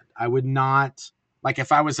totally happened. I would not, like,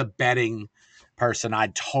 if I was a betting person,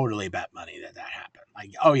 I'd totally bet money that that happened.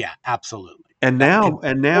 Like, oh yeah, absolutely. And That now, could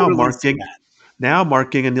and now, totally Mark see Ging, that. now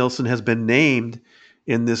Mark Gingan Nielsen has been named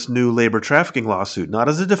in this new labor trafficking lawsuit, not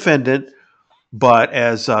as a defendant, but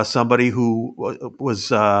as somebody who was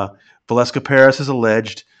Valeska Paris has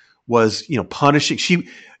alleged was punishing.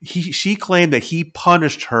 She claimed that he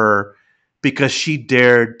punished her because she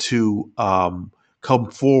dared to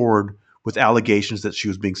come forward with allegations that she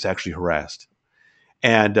was being sexually harassed.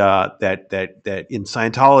 And that in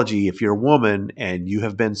Scientology, if you're a woman and you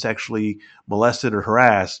have been sexually molested or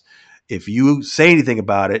harassed, if you say anything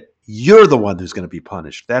about it, you're the one who's going to be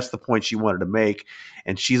punished. That's the point she wanted to make,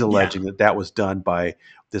 and she's Yeah. alleging that that was done by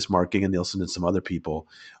this Mark Gingan Nielsen and some other people.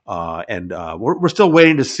 And we're still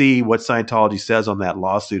waiting to see what Scientology says on that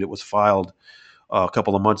lawsuit. It was filed a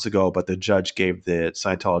couple of months ago, but the judge gave the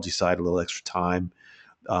Scientology side a little extra time.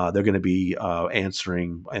 They're going to be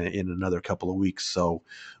answering in another couple of weeks, so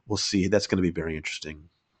we'll see. That's going to be very interesting.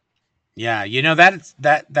 Yeah,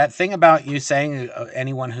 that thing about you saying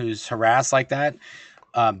anyone who's harassed like that.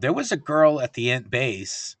 There was a girl at the Int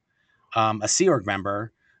base, a Sea Org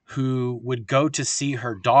member, who would go to see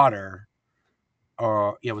her daughter,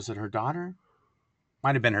 or yeah, was it her daughter?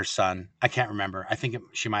 Might have been her son. I can't remember. I think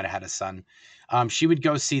she might have had a son. She would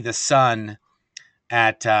go see the son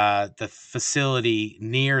at the facility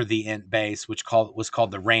near the Int base, which was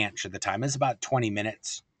called the Ranch at the time. It was about 20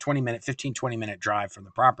 minute drive from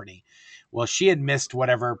the property. Well, she had missed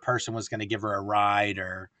whatever person was going to give her a ride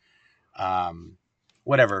or um,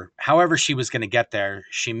 whatever. However, she was going to get there,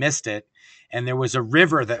 she missed it. And there was a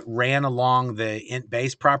river that ran along the Int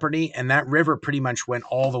base property, and that river pretty much went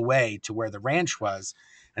all the way to where the ranch was.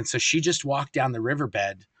 And so she just walked down the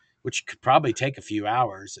riverbed, which could probably take a few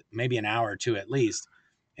hours, maybe an hour or two at least.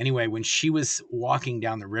 Anyway, when she was walking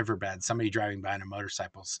down the riverbed, somebody driving by on a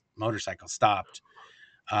motorcycle stopped,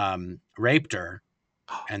 raped her,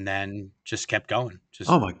 and then just kept going. Just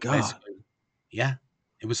Oh my God! basically, yeah,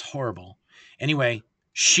 it was horrible. Anyway,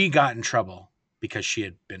 she got in trouble because she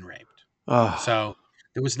had been raped. Oh, So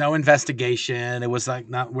there was no investigation. It was like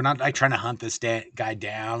we're not like trying to hunt this guy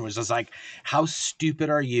down. It was just like, how stupid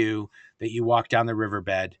are you that you walked down the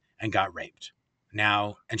riverbed and got raped?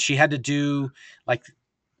 Now, and she had to do like,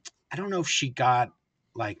 I don't know if she got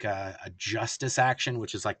like a justice action,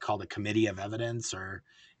 which is like called a committee of evidence or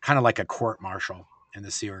kind of like a court martial in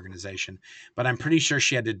the Sea organization. But I'm pretty sure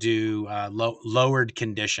she had to do lowered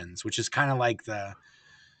conditions, which is kind of like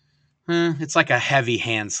it's like a heavy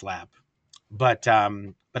hand slap, but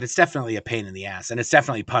it's definitely a pain in the ass, and it's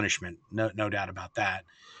definitely punishment, no doubt about that.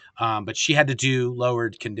 But she had to do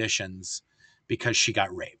lowered conditions because she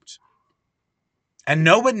got raped, and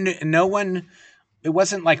no one. It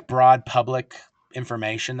wasn't like broad public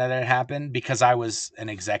information that it happened because I was an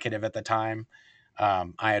executive at the time.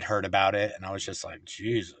 I had heard about it, and I was just like,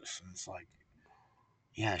 Jesus. And it's like,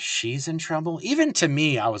 yeah, she's in trouble. Even to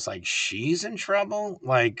me, I was like, she's in trouble.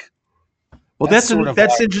 Like well, that's sort of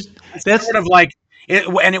that's like interesting. It's That's sort of like it,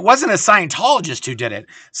 and it wasn't a Scientologist who did it.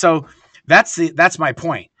 So that's my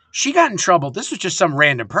point. She got in trouble. This was just some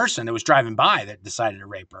random person that was driving by that decided to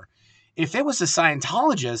rape her. If it was a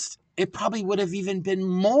Scientologist, it probably would have even been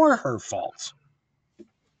more her fault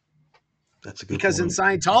a good because in point.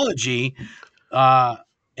 Scientology, uh,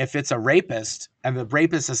 if it's a rapist and the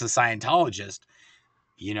rapist is a Scientologist,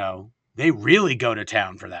 they really go to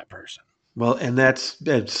town for that person. Well, and that's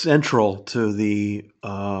central to the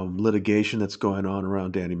litigation that's going on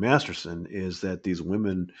around Danny Masterson is that these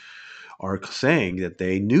women are saying that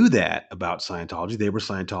they knew that about Scientology. They were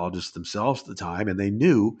Scientologists themselves at the time, and they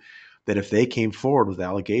knew that if they came forward with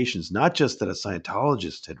allegations, not just that a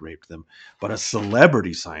Scientologist had raped them, but a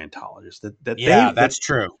celebrity Scientologist, Yeah, that's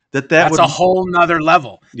true. that That's a would, whole nother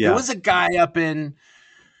level. There yeah, was a guy up in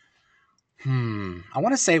I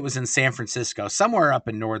want to say it was in San Francisco, somewhere up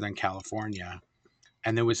in Northern California.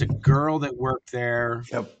 And there was a girl that worked there,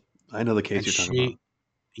 yep, I know the case and you're talking about.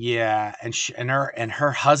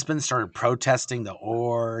 her husband started protesting the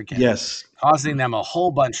org and Yes, causing them a whole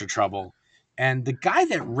bunch of trouble. And the guy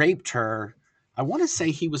that raped her, I want to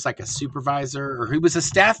say he was like a supervisor or he was a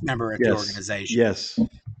staff member at the yes, organization. yes.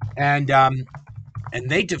 And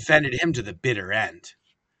they defended him to the bitter end.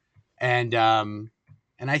 And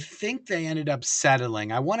I think they ended up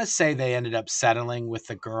settling. I want to say they ended up settling with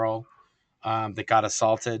the girl that got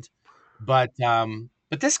assaulted, but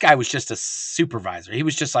But this guy was just a supervisor. He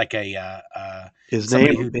was just like a His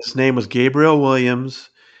somebody name who. his name was Gabriel Williams.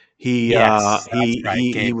 He Yes, that's right,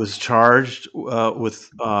 he Gabriel. was charged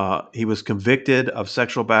with he was convicted of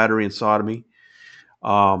sexual battery and sodomy,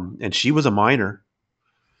 and she was a minor.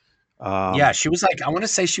 Yeah, Um, she was like, I want to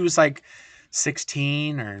say she was like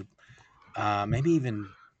 16 or maybe even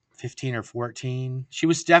 15 or 14. She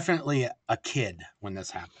was definitely a kid when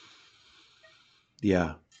this happened.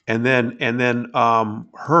 yeah, and then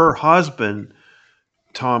her husband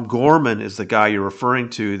Tom Gorman is the guy you're referring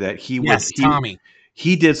to. That Yes, Tommy.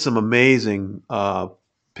 he did some amazing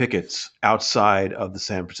pickets outside of the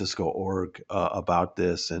San Francisco org about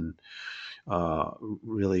this, and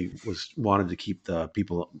really wanted to keep the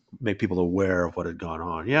people make people aware of what had gone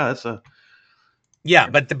on. Yeah, that's a Yeah,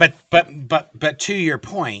 but to your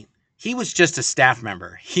point, he was just a staff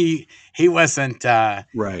member. He wasn't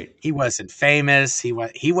right. he wasn't famous. He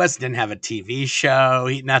didn't have a TV show.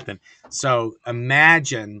 He nothing. So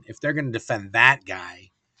imagine if they're going to defend that guy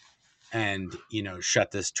and try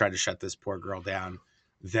to shut this poor girl down.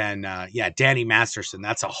 Then yeah, Danny Masterson.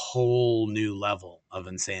 That's a whole new level of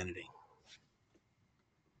insanity.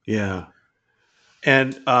 Yeah,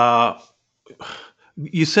 and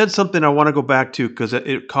you said something I want to go back to because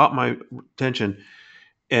it caught my attention.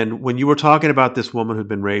 And when you were talking about this woman who'd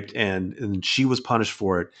been raped and she was punished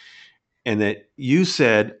for it, and that you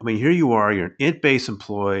said, I mean, here you are, you're an int-based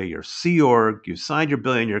employee, you're Sea Org, you signed your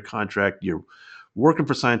billion-year contract, you're working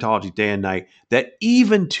for Scientology day and night, that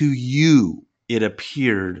even to you, it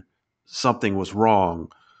appeared something was wrong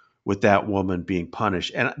with that woman being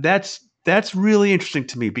punished. And that's really interesting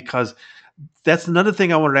to me because that's another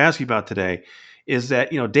thing I wanted to ask you about today is that,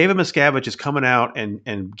 David Miscavige is coming out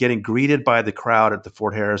and getting greeted by the crowd at the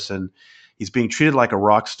Fort Harrison. He's being treated like a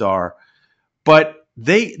rock star. But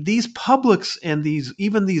these publics and these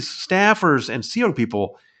staffers and CEO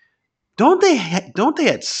people, don't they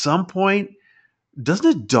at some point, doesn't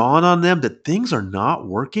it dawn on them that things are not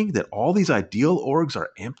working, that all these ideal orgs are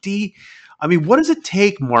empty? I mean, what does it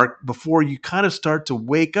take, Mark, before you kind of start to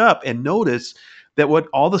wake up and notice that what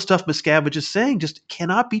all the stuff Miscavige is saying just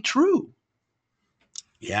cannot be true?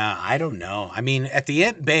 Yeah, I don't know. I mean, at the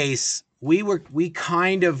Int base, we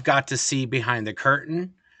kind of got to see behind the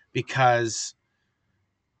curtain because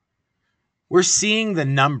we're seeing the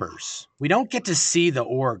numbers. We don't get to see the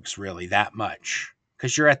orgs really that much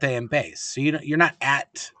because you're at the Int base. So you're not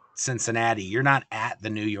at Cincinnati, you're not at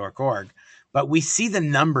the New York org, but we see the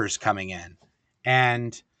numbers coming in.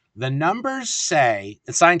 And the numbers say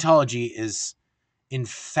that Scientology is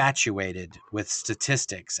infatuated with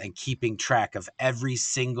statistics and keeping track of every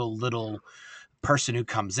single little person who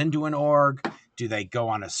comes into an org. Do they go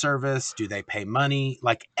on a service? Do they pay money?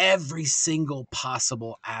 Like every single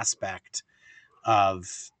possible aspect of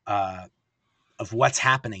what's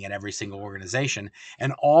happening at every single organization,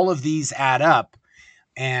 and all of these add up,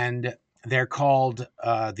 and they're called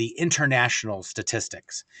the international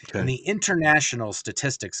statistics. And Okay. the international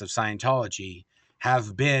statistics of Scientology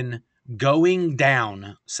have been going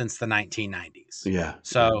down since the 1990s. Yeah.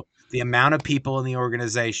 So the amount of people in the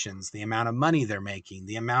organizations, the amount of money they're making,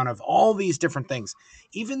 the amount of all these different things,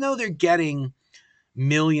 even though they're getting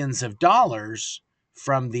millions of dollars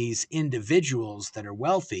from these individuals that are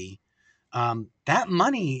wealthy, that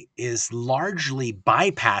money is largely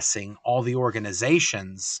bypassing all the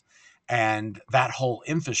organizations and that whole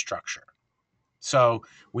infrastructure. So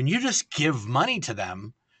when you just give money to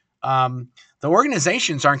them, the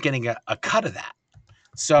organizations aren't getting a cut of that.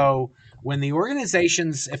 So when the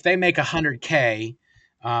organizations, if they make 100K,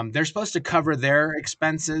 they're supposed to cover their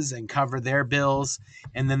expenses and cover their bills,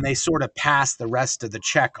 and then they sort of pass the rest of the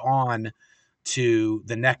check on to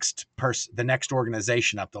the next person, the next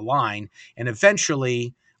organization up the line, and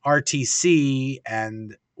eventually RTC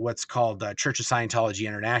and what's called Church of Scientology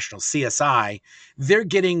International (CSI), they're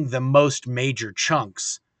getting the most major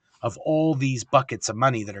chunks of all these buckets of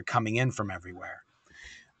money that are coming in from everywhere.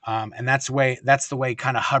 And that's the way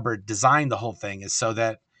kind of Hubbard designed the whole thing, is so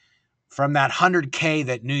that from that 100K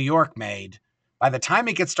that New York made, by the time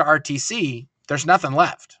it gets to RTC, there's nothing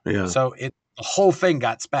left. Yeah. So the whole thing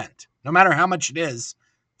got spent. No matter how much it is,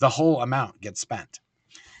 the whole amount gets spent.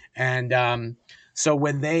 And so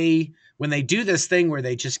when they do this thing where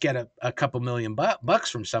they just get a couple million bucks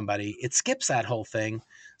from somebody, it skips that whole thing.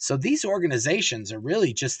 So these organizations are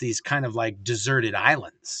really just these kind of like deserted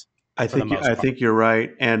islands for the most I part. think you're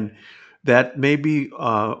right, and that may be.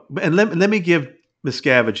 And let me give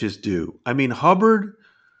Miscavige his due. I mean, Hubbard's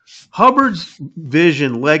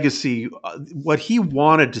vision, legacy, what he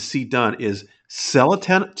wanted to see done is sell a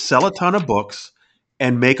ton of books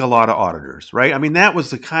and make a lot of auditors, right? I mean, that was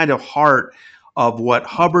the kind of heart of what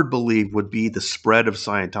Hubbard believed would be the spread of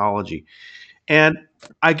Scientology. And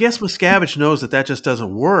I guess Miscavige knows that just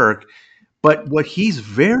doesn't work. But what he's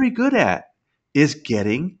very good at is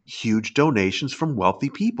getting huge donations from wealthy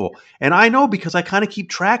people. And I know because I kind of keep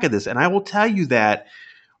track of this. And I will tell you that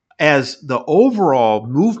as the overall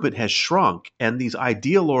movement has shrunk and these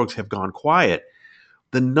ideal orgs have gone quiet,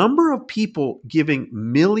 the number of people giving $1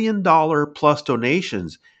 million plus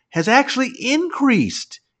donations has actually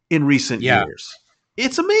increased in recent Yeah. years.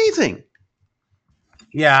 It's amazing.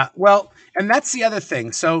 Yeah. Well, and that's the other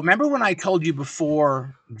thing. So remember when I told you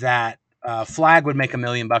before that Flag would make $1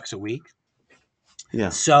 million a week? Yeah.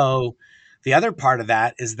 So the other part of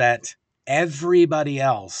that is that everybody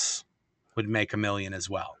else would make $1 million as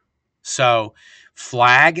well. So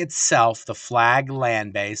Flag itself, the Flag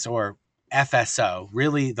land base, or FSO,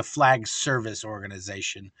 really the Flag Service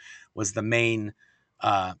Organization, was the main,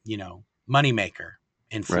 moneymaker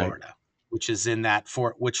in Florida, right, which is in that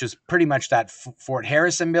fort, which is pretty much that Fort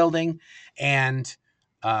Harrison building and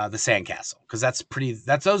the Sandcastle, because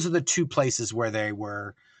those are the two places where they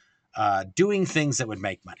were doing things that would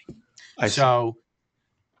make money. So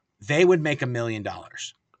they would make $1 million.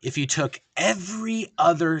 If you took every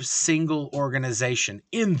other single organization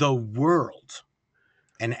in the world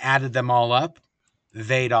and added them all up,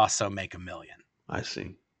 they'd also make $1 million. I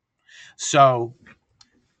see. So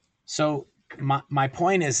my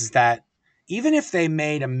point is that even if they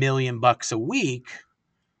made $1 million a week,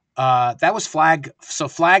 that was Flag. So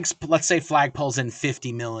let's say Flag pulls in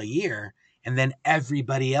 50 mil a year, and then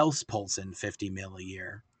everybody else pulls in 50 mil a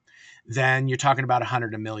year, then you're talking about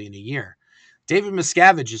 100 million a year. David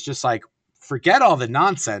Miscavige is just like, forget all the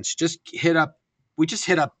nonsense. We just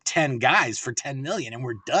hit up 10 guys for 10 million and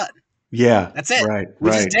we're done. Yeah. That's it. Right.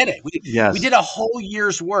 We just did it. Yes. We did a whole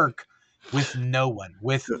year's work with no one,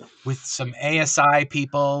 with some ASI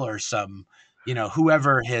people or some,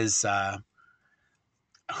 whoever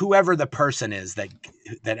the person is that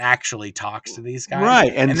actually talks to these guys.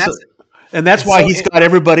 Right. And that's why he's got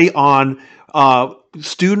everybody on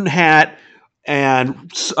Student Hat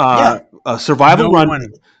and Survival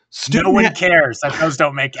Run. No one cares that those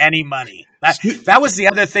don't make any money. That was the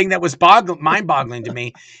other thing that was mind-boggling to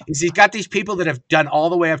me, is he's got these people that have done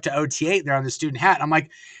all the way up to OT8. They're on the Student Hat. I'm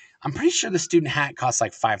like, I'm pretty sure the Student Hat costs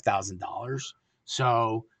like $5,000.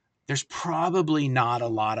 So there's probably not a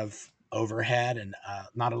lot of overhead and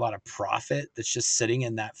not a lot of profit that's just sitting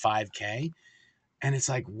in that 5K. And it's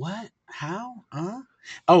like, what? How?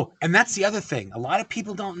 Oh, and that's the other thing. A lot of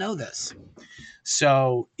people don't know this.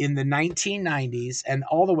 So in the 1990s and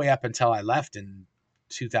all the way up until I left in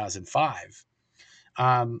 2005,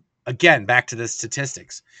 again, back to the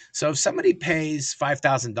statistics. So if somebody pays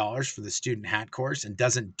 $5,000 for the Student Hat course and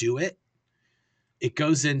doesn't do it, it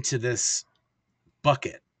goes into this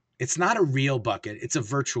bucket. It's not a real bucket. It's a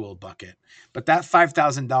virtual bucket. But that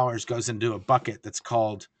 $5,000 goes into a bucket that's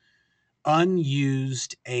called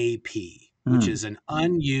unused AP, which is an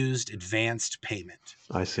unused advanced payment.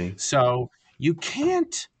 I see. So you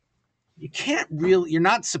can't really, you're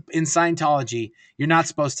not in Scientology, you're not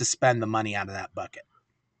supposed to spend the money out of that bucket.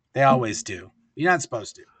 They always do. You're not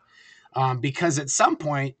supposed to. Because at some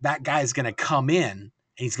point that guy's going to come in and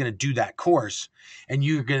he's going to do that course, and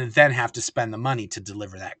you're going to then have to spend the money to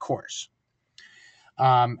deliver that course.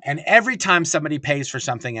 And every time somebody pays for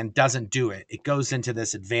something and doesn't do it, it goes into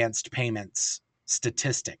this advanced payments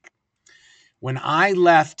statistic. When I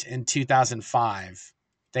left in 2005,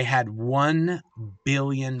 they had $1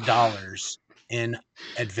 billion in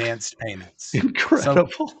advanced payments.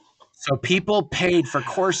 Incredible. So people paid for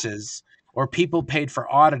courses or people paid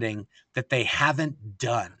for auditing that they haven't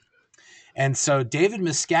done. And so David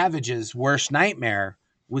Miscavige's worst nightmare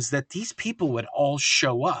was that these people would all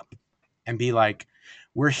show up and be like,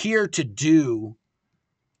 we're here to do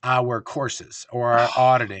our courses or our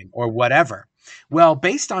auditing or whatever. Well,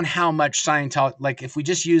 based on how much Scientology, like if we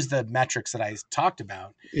just use the metrics that I talked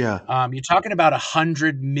about, you're talking about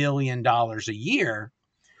 $100 million a year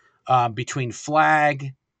between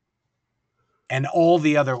Flag and all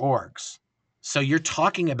the other orgs. So you're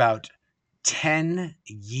talking about 10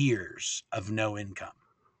 years of no income.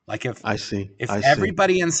 Like if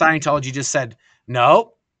everybody in Scientology just said,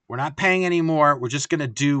 no, we're not paying anymore, we're just going to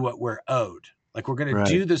do what we're owed. Like we're going to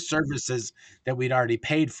do the services that we'd already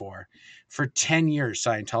paid for 10 years,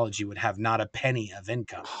 Scientology would have not a penny of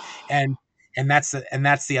income. And that's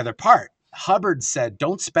the other part. Hubbard said,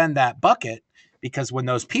 don't spend that bucket, because when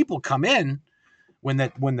those people come in, when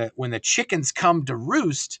the chickens come to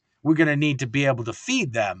roost, we're going to need to be able to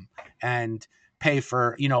feed them and pay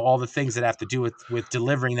for, all the things that have to do with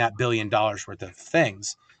delivering that $1 billion worth of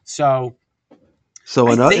things. So So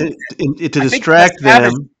I think to I think distract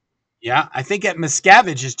Miscavige, them, yeah, I think at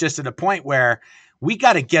Miscavige is just at a point where we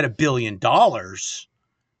got to get $1 billion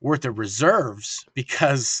worth of reserves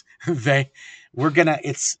because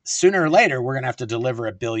it's sooner or later we're gonna have to deliver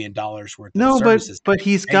 $1 billion worth of no, services to but pay for.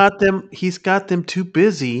 he's got them too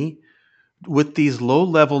busy with these low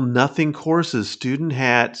level nothing courses, student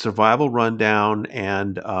hat, survival rundown,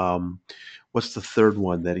 and what's the third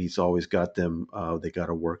one that he's always got them they got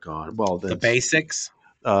to work on? Well, The that's basics,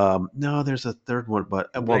 no, there's a third one,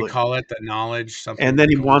 but they call it the knowledge and something then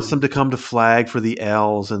he wants golden. them to come to flag for the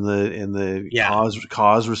L's and the Yeah,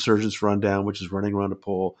 cause resurgence rundown, which is running around a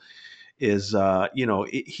pole. Is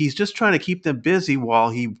he's just trying to keep them busy while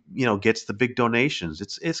he gets the big donations.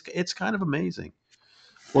 It's kind of amazing.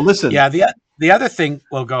 Well, listen, yeah. The other thing.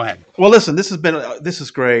 Well, go ahead. this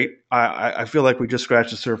is great. I feel like we just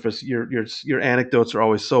scratched the surface. Your anecdotes are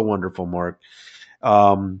always so wonderful, Mark.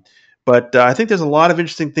 Um, but I think there's a lot of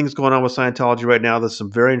interesting things going on with Scientology right now. There's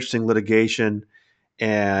some very interesting litigation,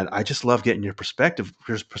 and I just love getting your perspective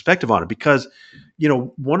on it because,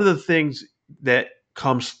 one of the things that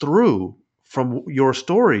comes through from your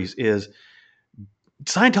stories is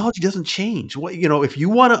Scientology doesn't change. If you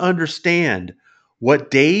want to understand what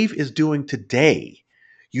Dave is doing today,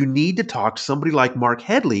 you need to talk to somebody like Mark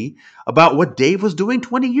Headley about what Dave was doing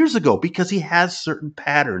 20 years ago because he has certain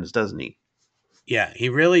patterns, doesn't he? Yeah, he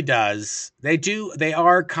really does. They do. They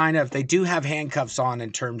are kind of. They do have handcuffs on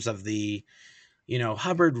in terms of the.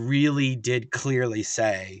 Hubbard really did clearly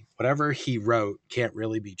say whatever he wrote can't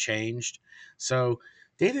really be changed. So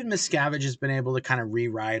David Miscavige has been able to kind of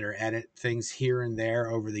rewrite or edit things here and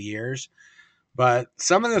there over the years. But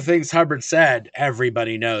some of the things Hubbard said,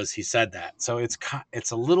 everybody knows he said that. So it's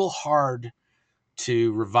a little hard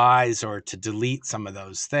to revise or to delete some of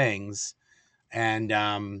those things. And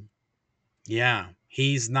yeah,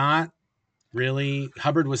 he's not really.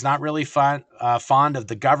 Hubbard was not really fond of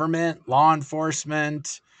the government, law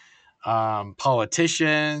enforcement,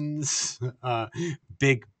 politicians,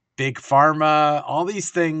 big big pharma, all these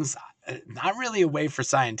things. Not really a way for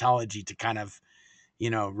Scientology to kind of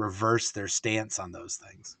reverse their stance on those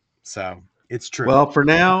things. So it's true. Well, for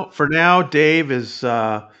now, Dave is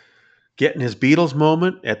getting his Beatles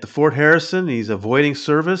moment at the Fort Harrison. He's avoiding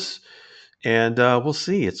service, and we'll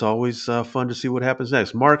see. It's always fun to see what happens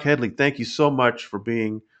next. Mark Headley, thank you so much for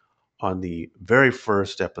being on the very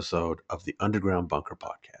first episode of the Underground Bunker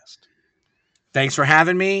podcast. Thanks for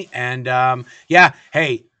having me. And yeah,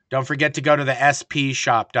 hey, don't forget to go to the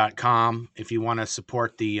spshop.com. If you want to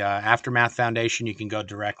support the Aftermath Foundation, you can go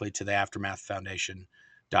directly to the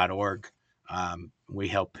aftermathfoundation.org. We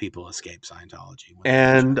help people escape Scientology when they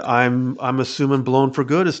lose And religion. I'm assuming Blown for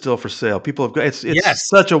Good is still for sale. People have got it's Yes,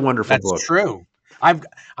 such a wonderful that's book. true. I'm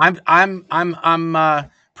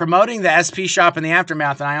promoting the SP shop in the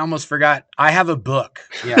Aftermath, and I almost forgot. I have a book.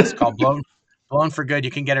 Yeah, it's called Blown for Good.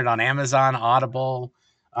 You can get it on Amazon, Audible,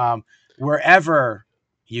 wherever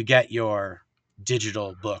you get your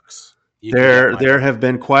digital books. You can get my There book. have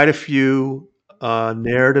been quite a few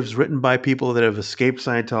narratives written by people that have escaped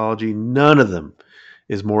Scientology. None of them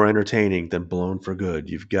is more entertaining than Blown for Good.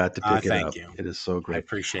 You've got to pick it Thank up. you. It is so I great.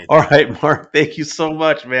 appreciate All that. right, Mark. Thank you so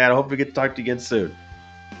much, man. I hope we get to talk to you again soon.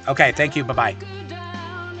 Okay, thank you. Bye bye. Go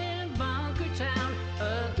down in Bunker Town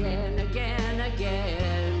again, again,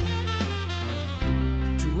 again,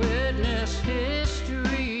 to witness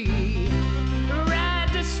history, ride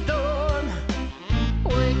the storm,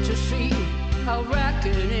 wait to see a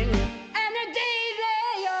reckoning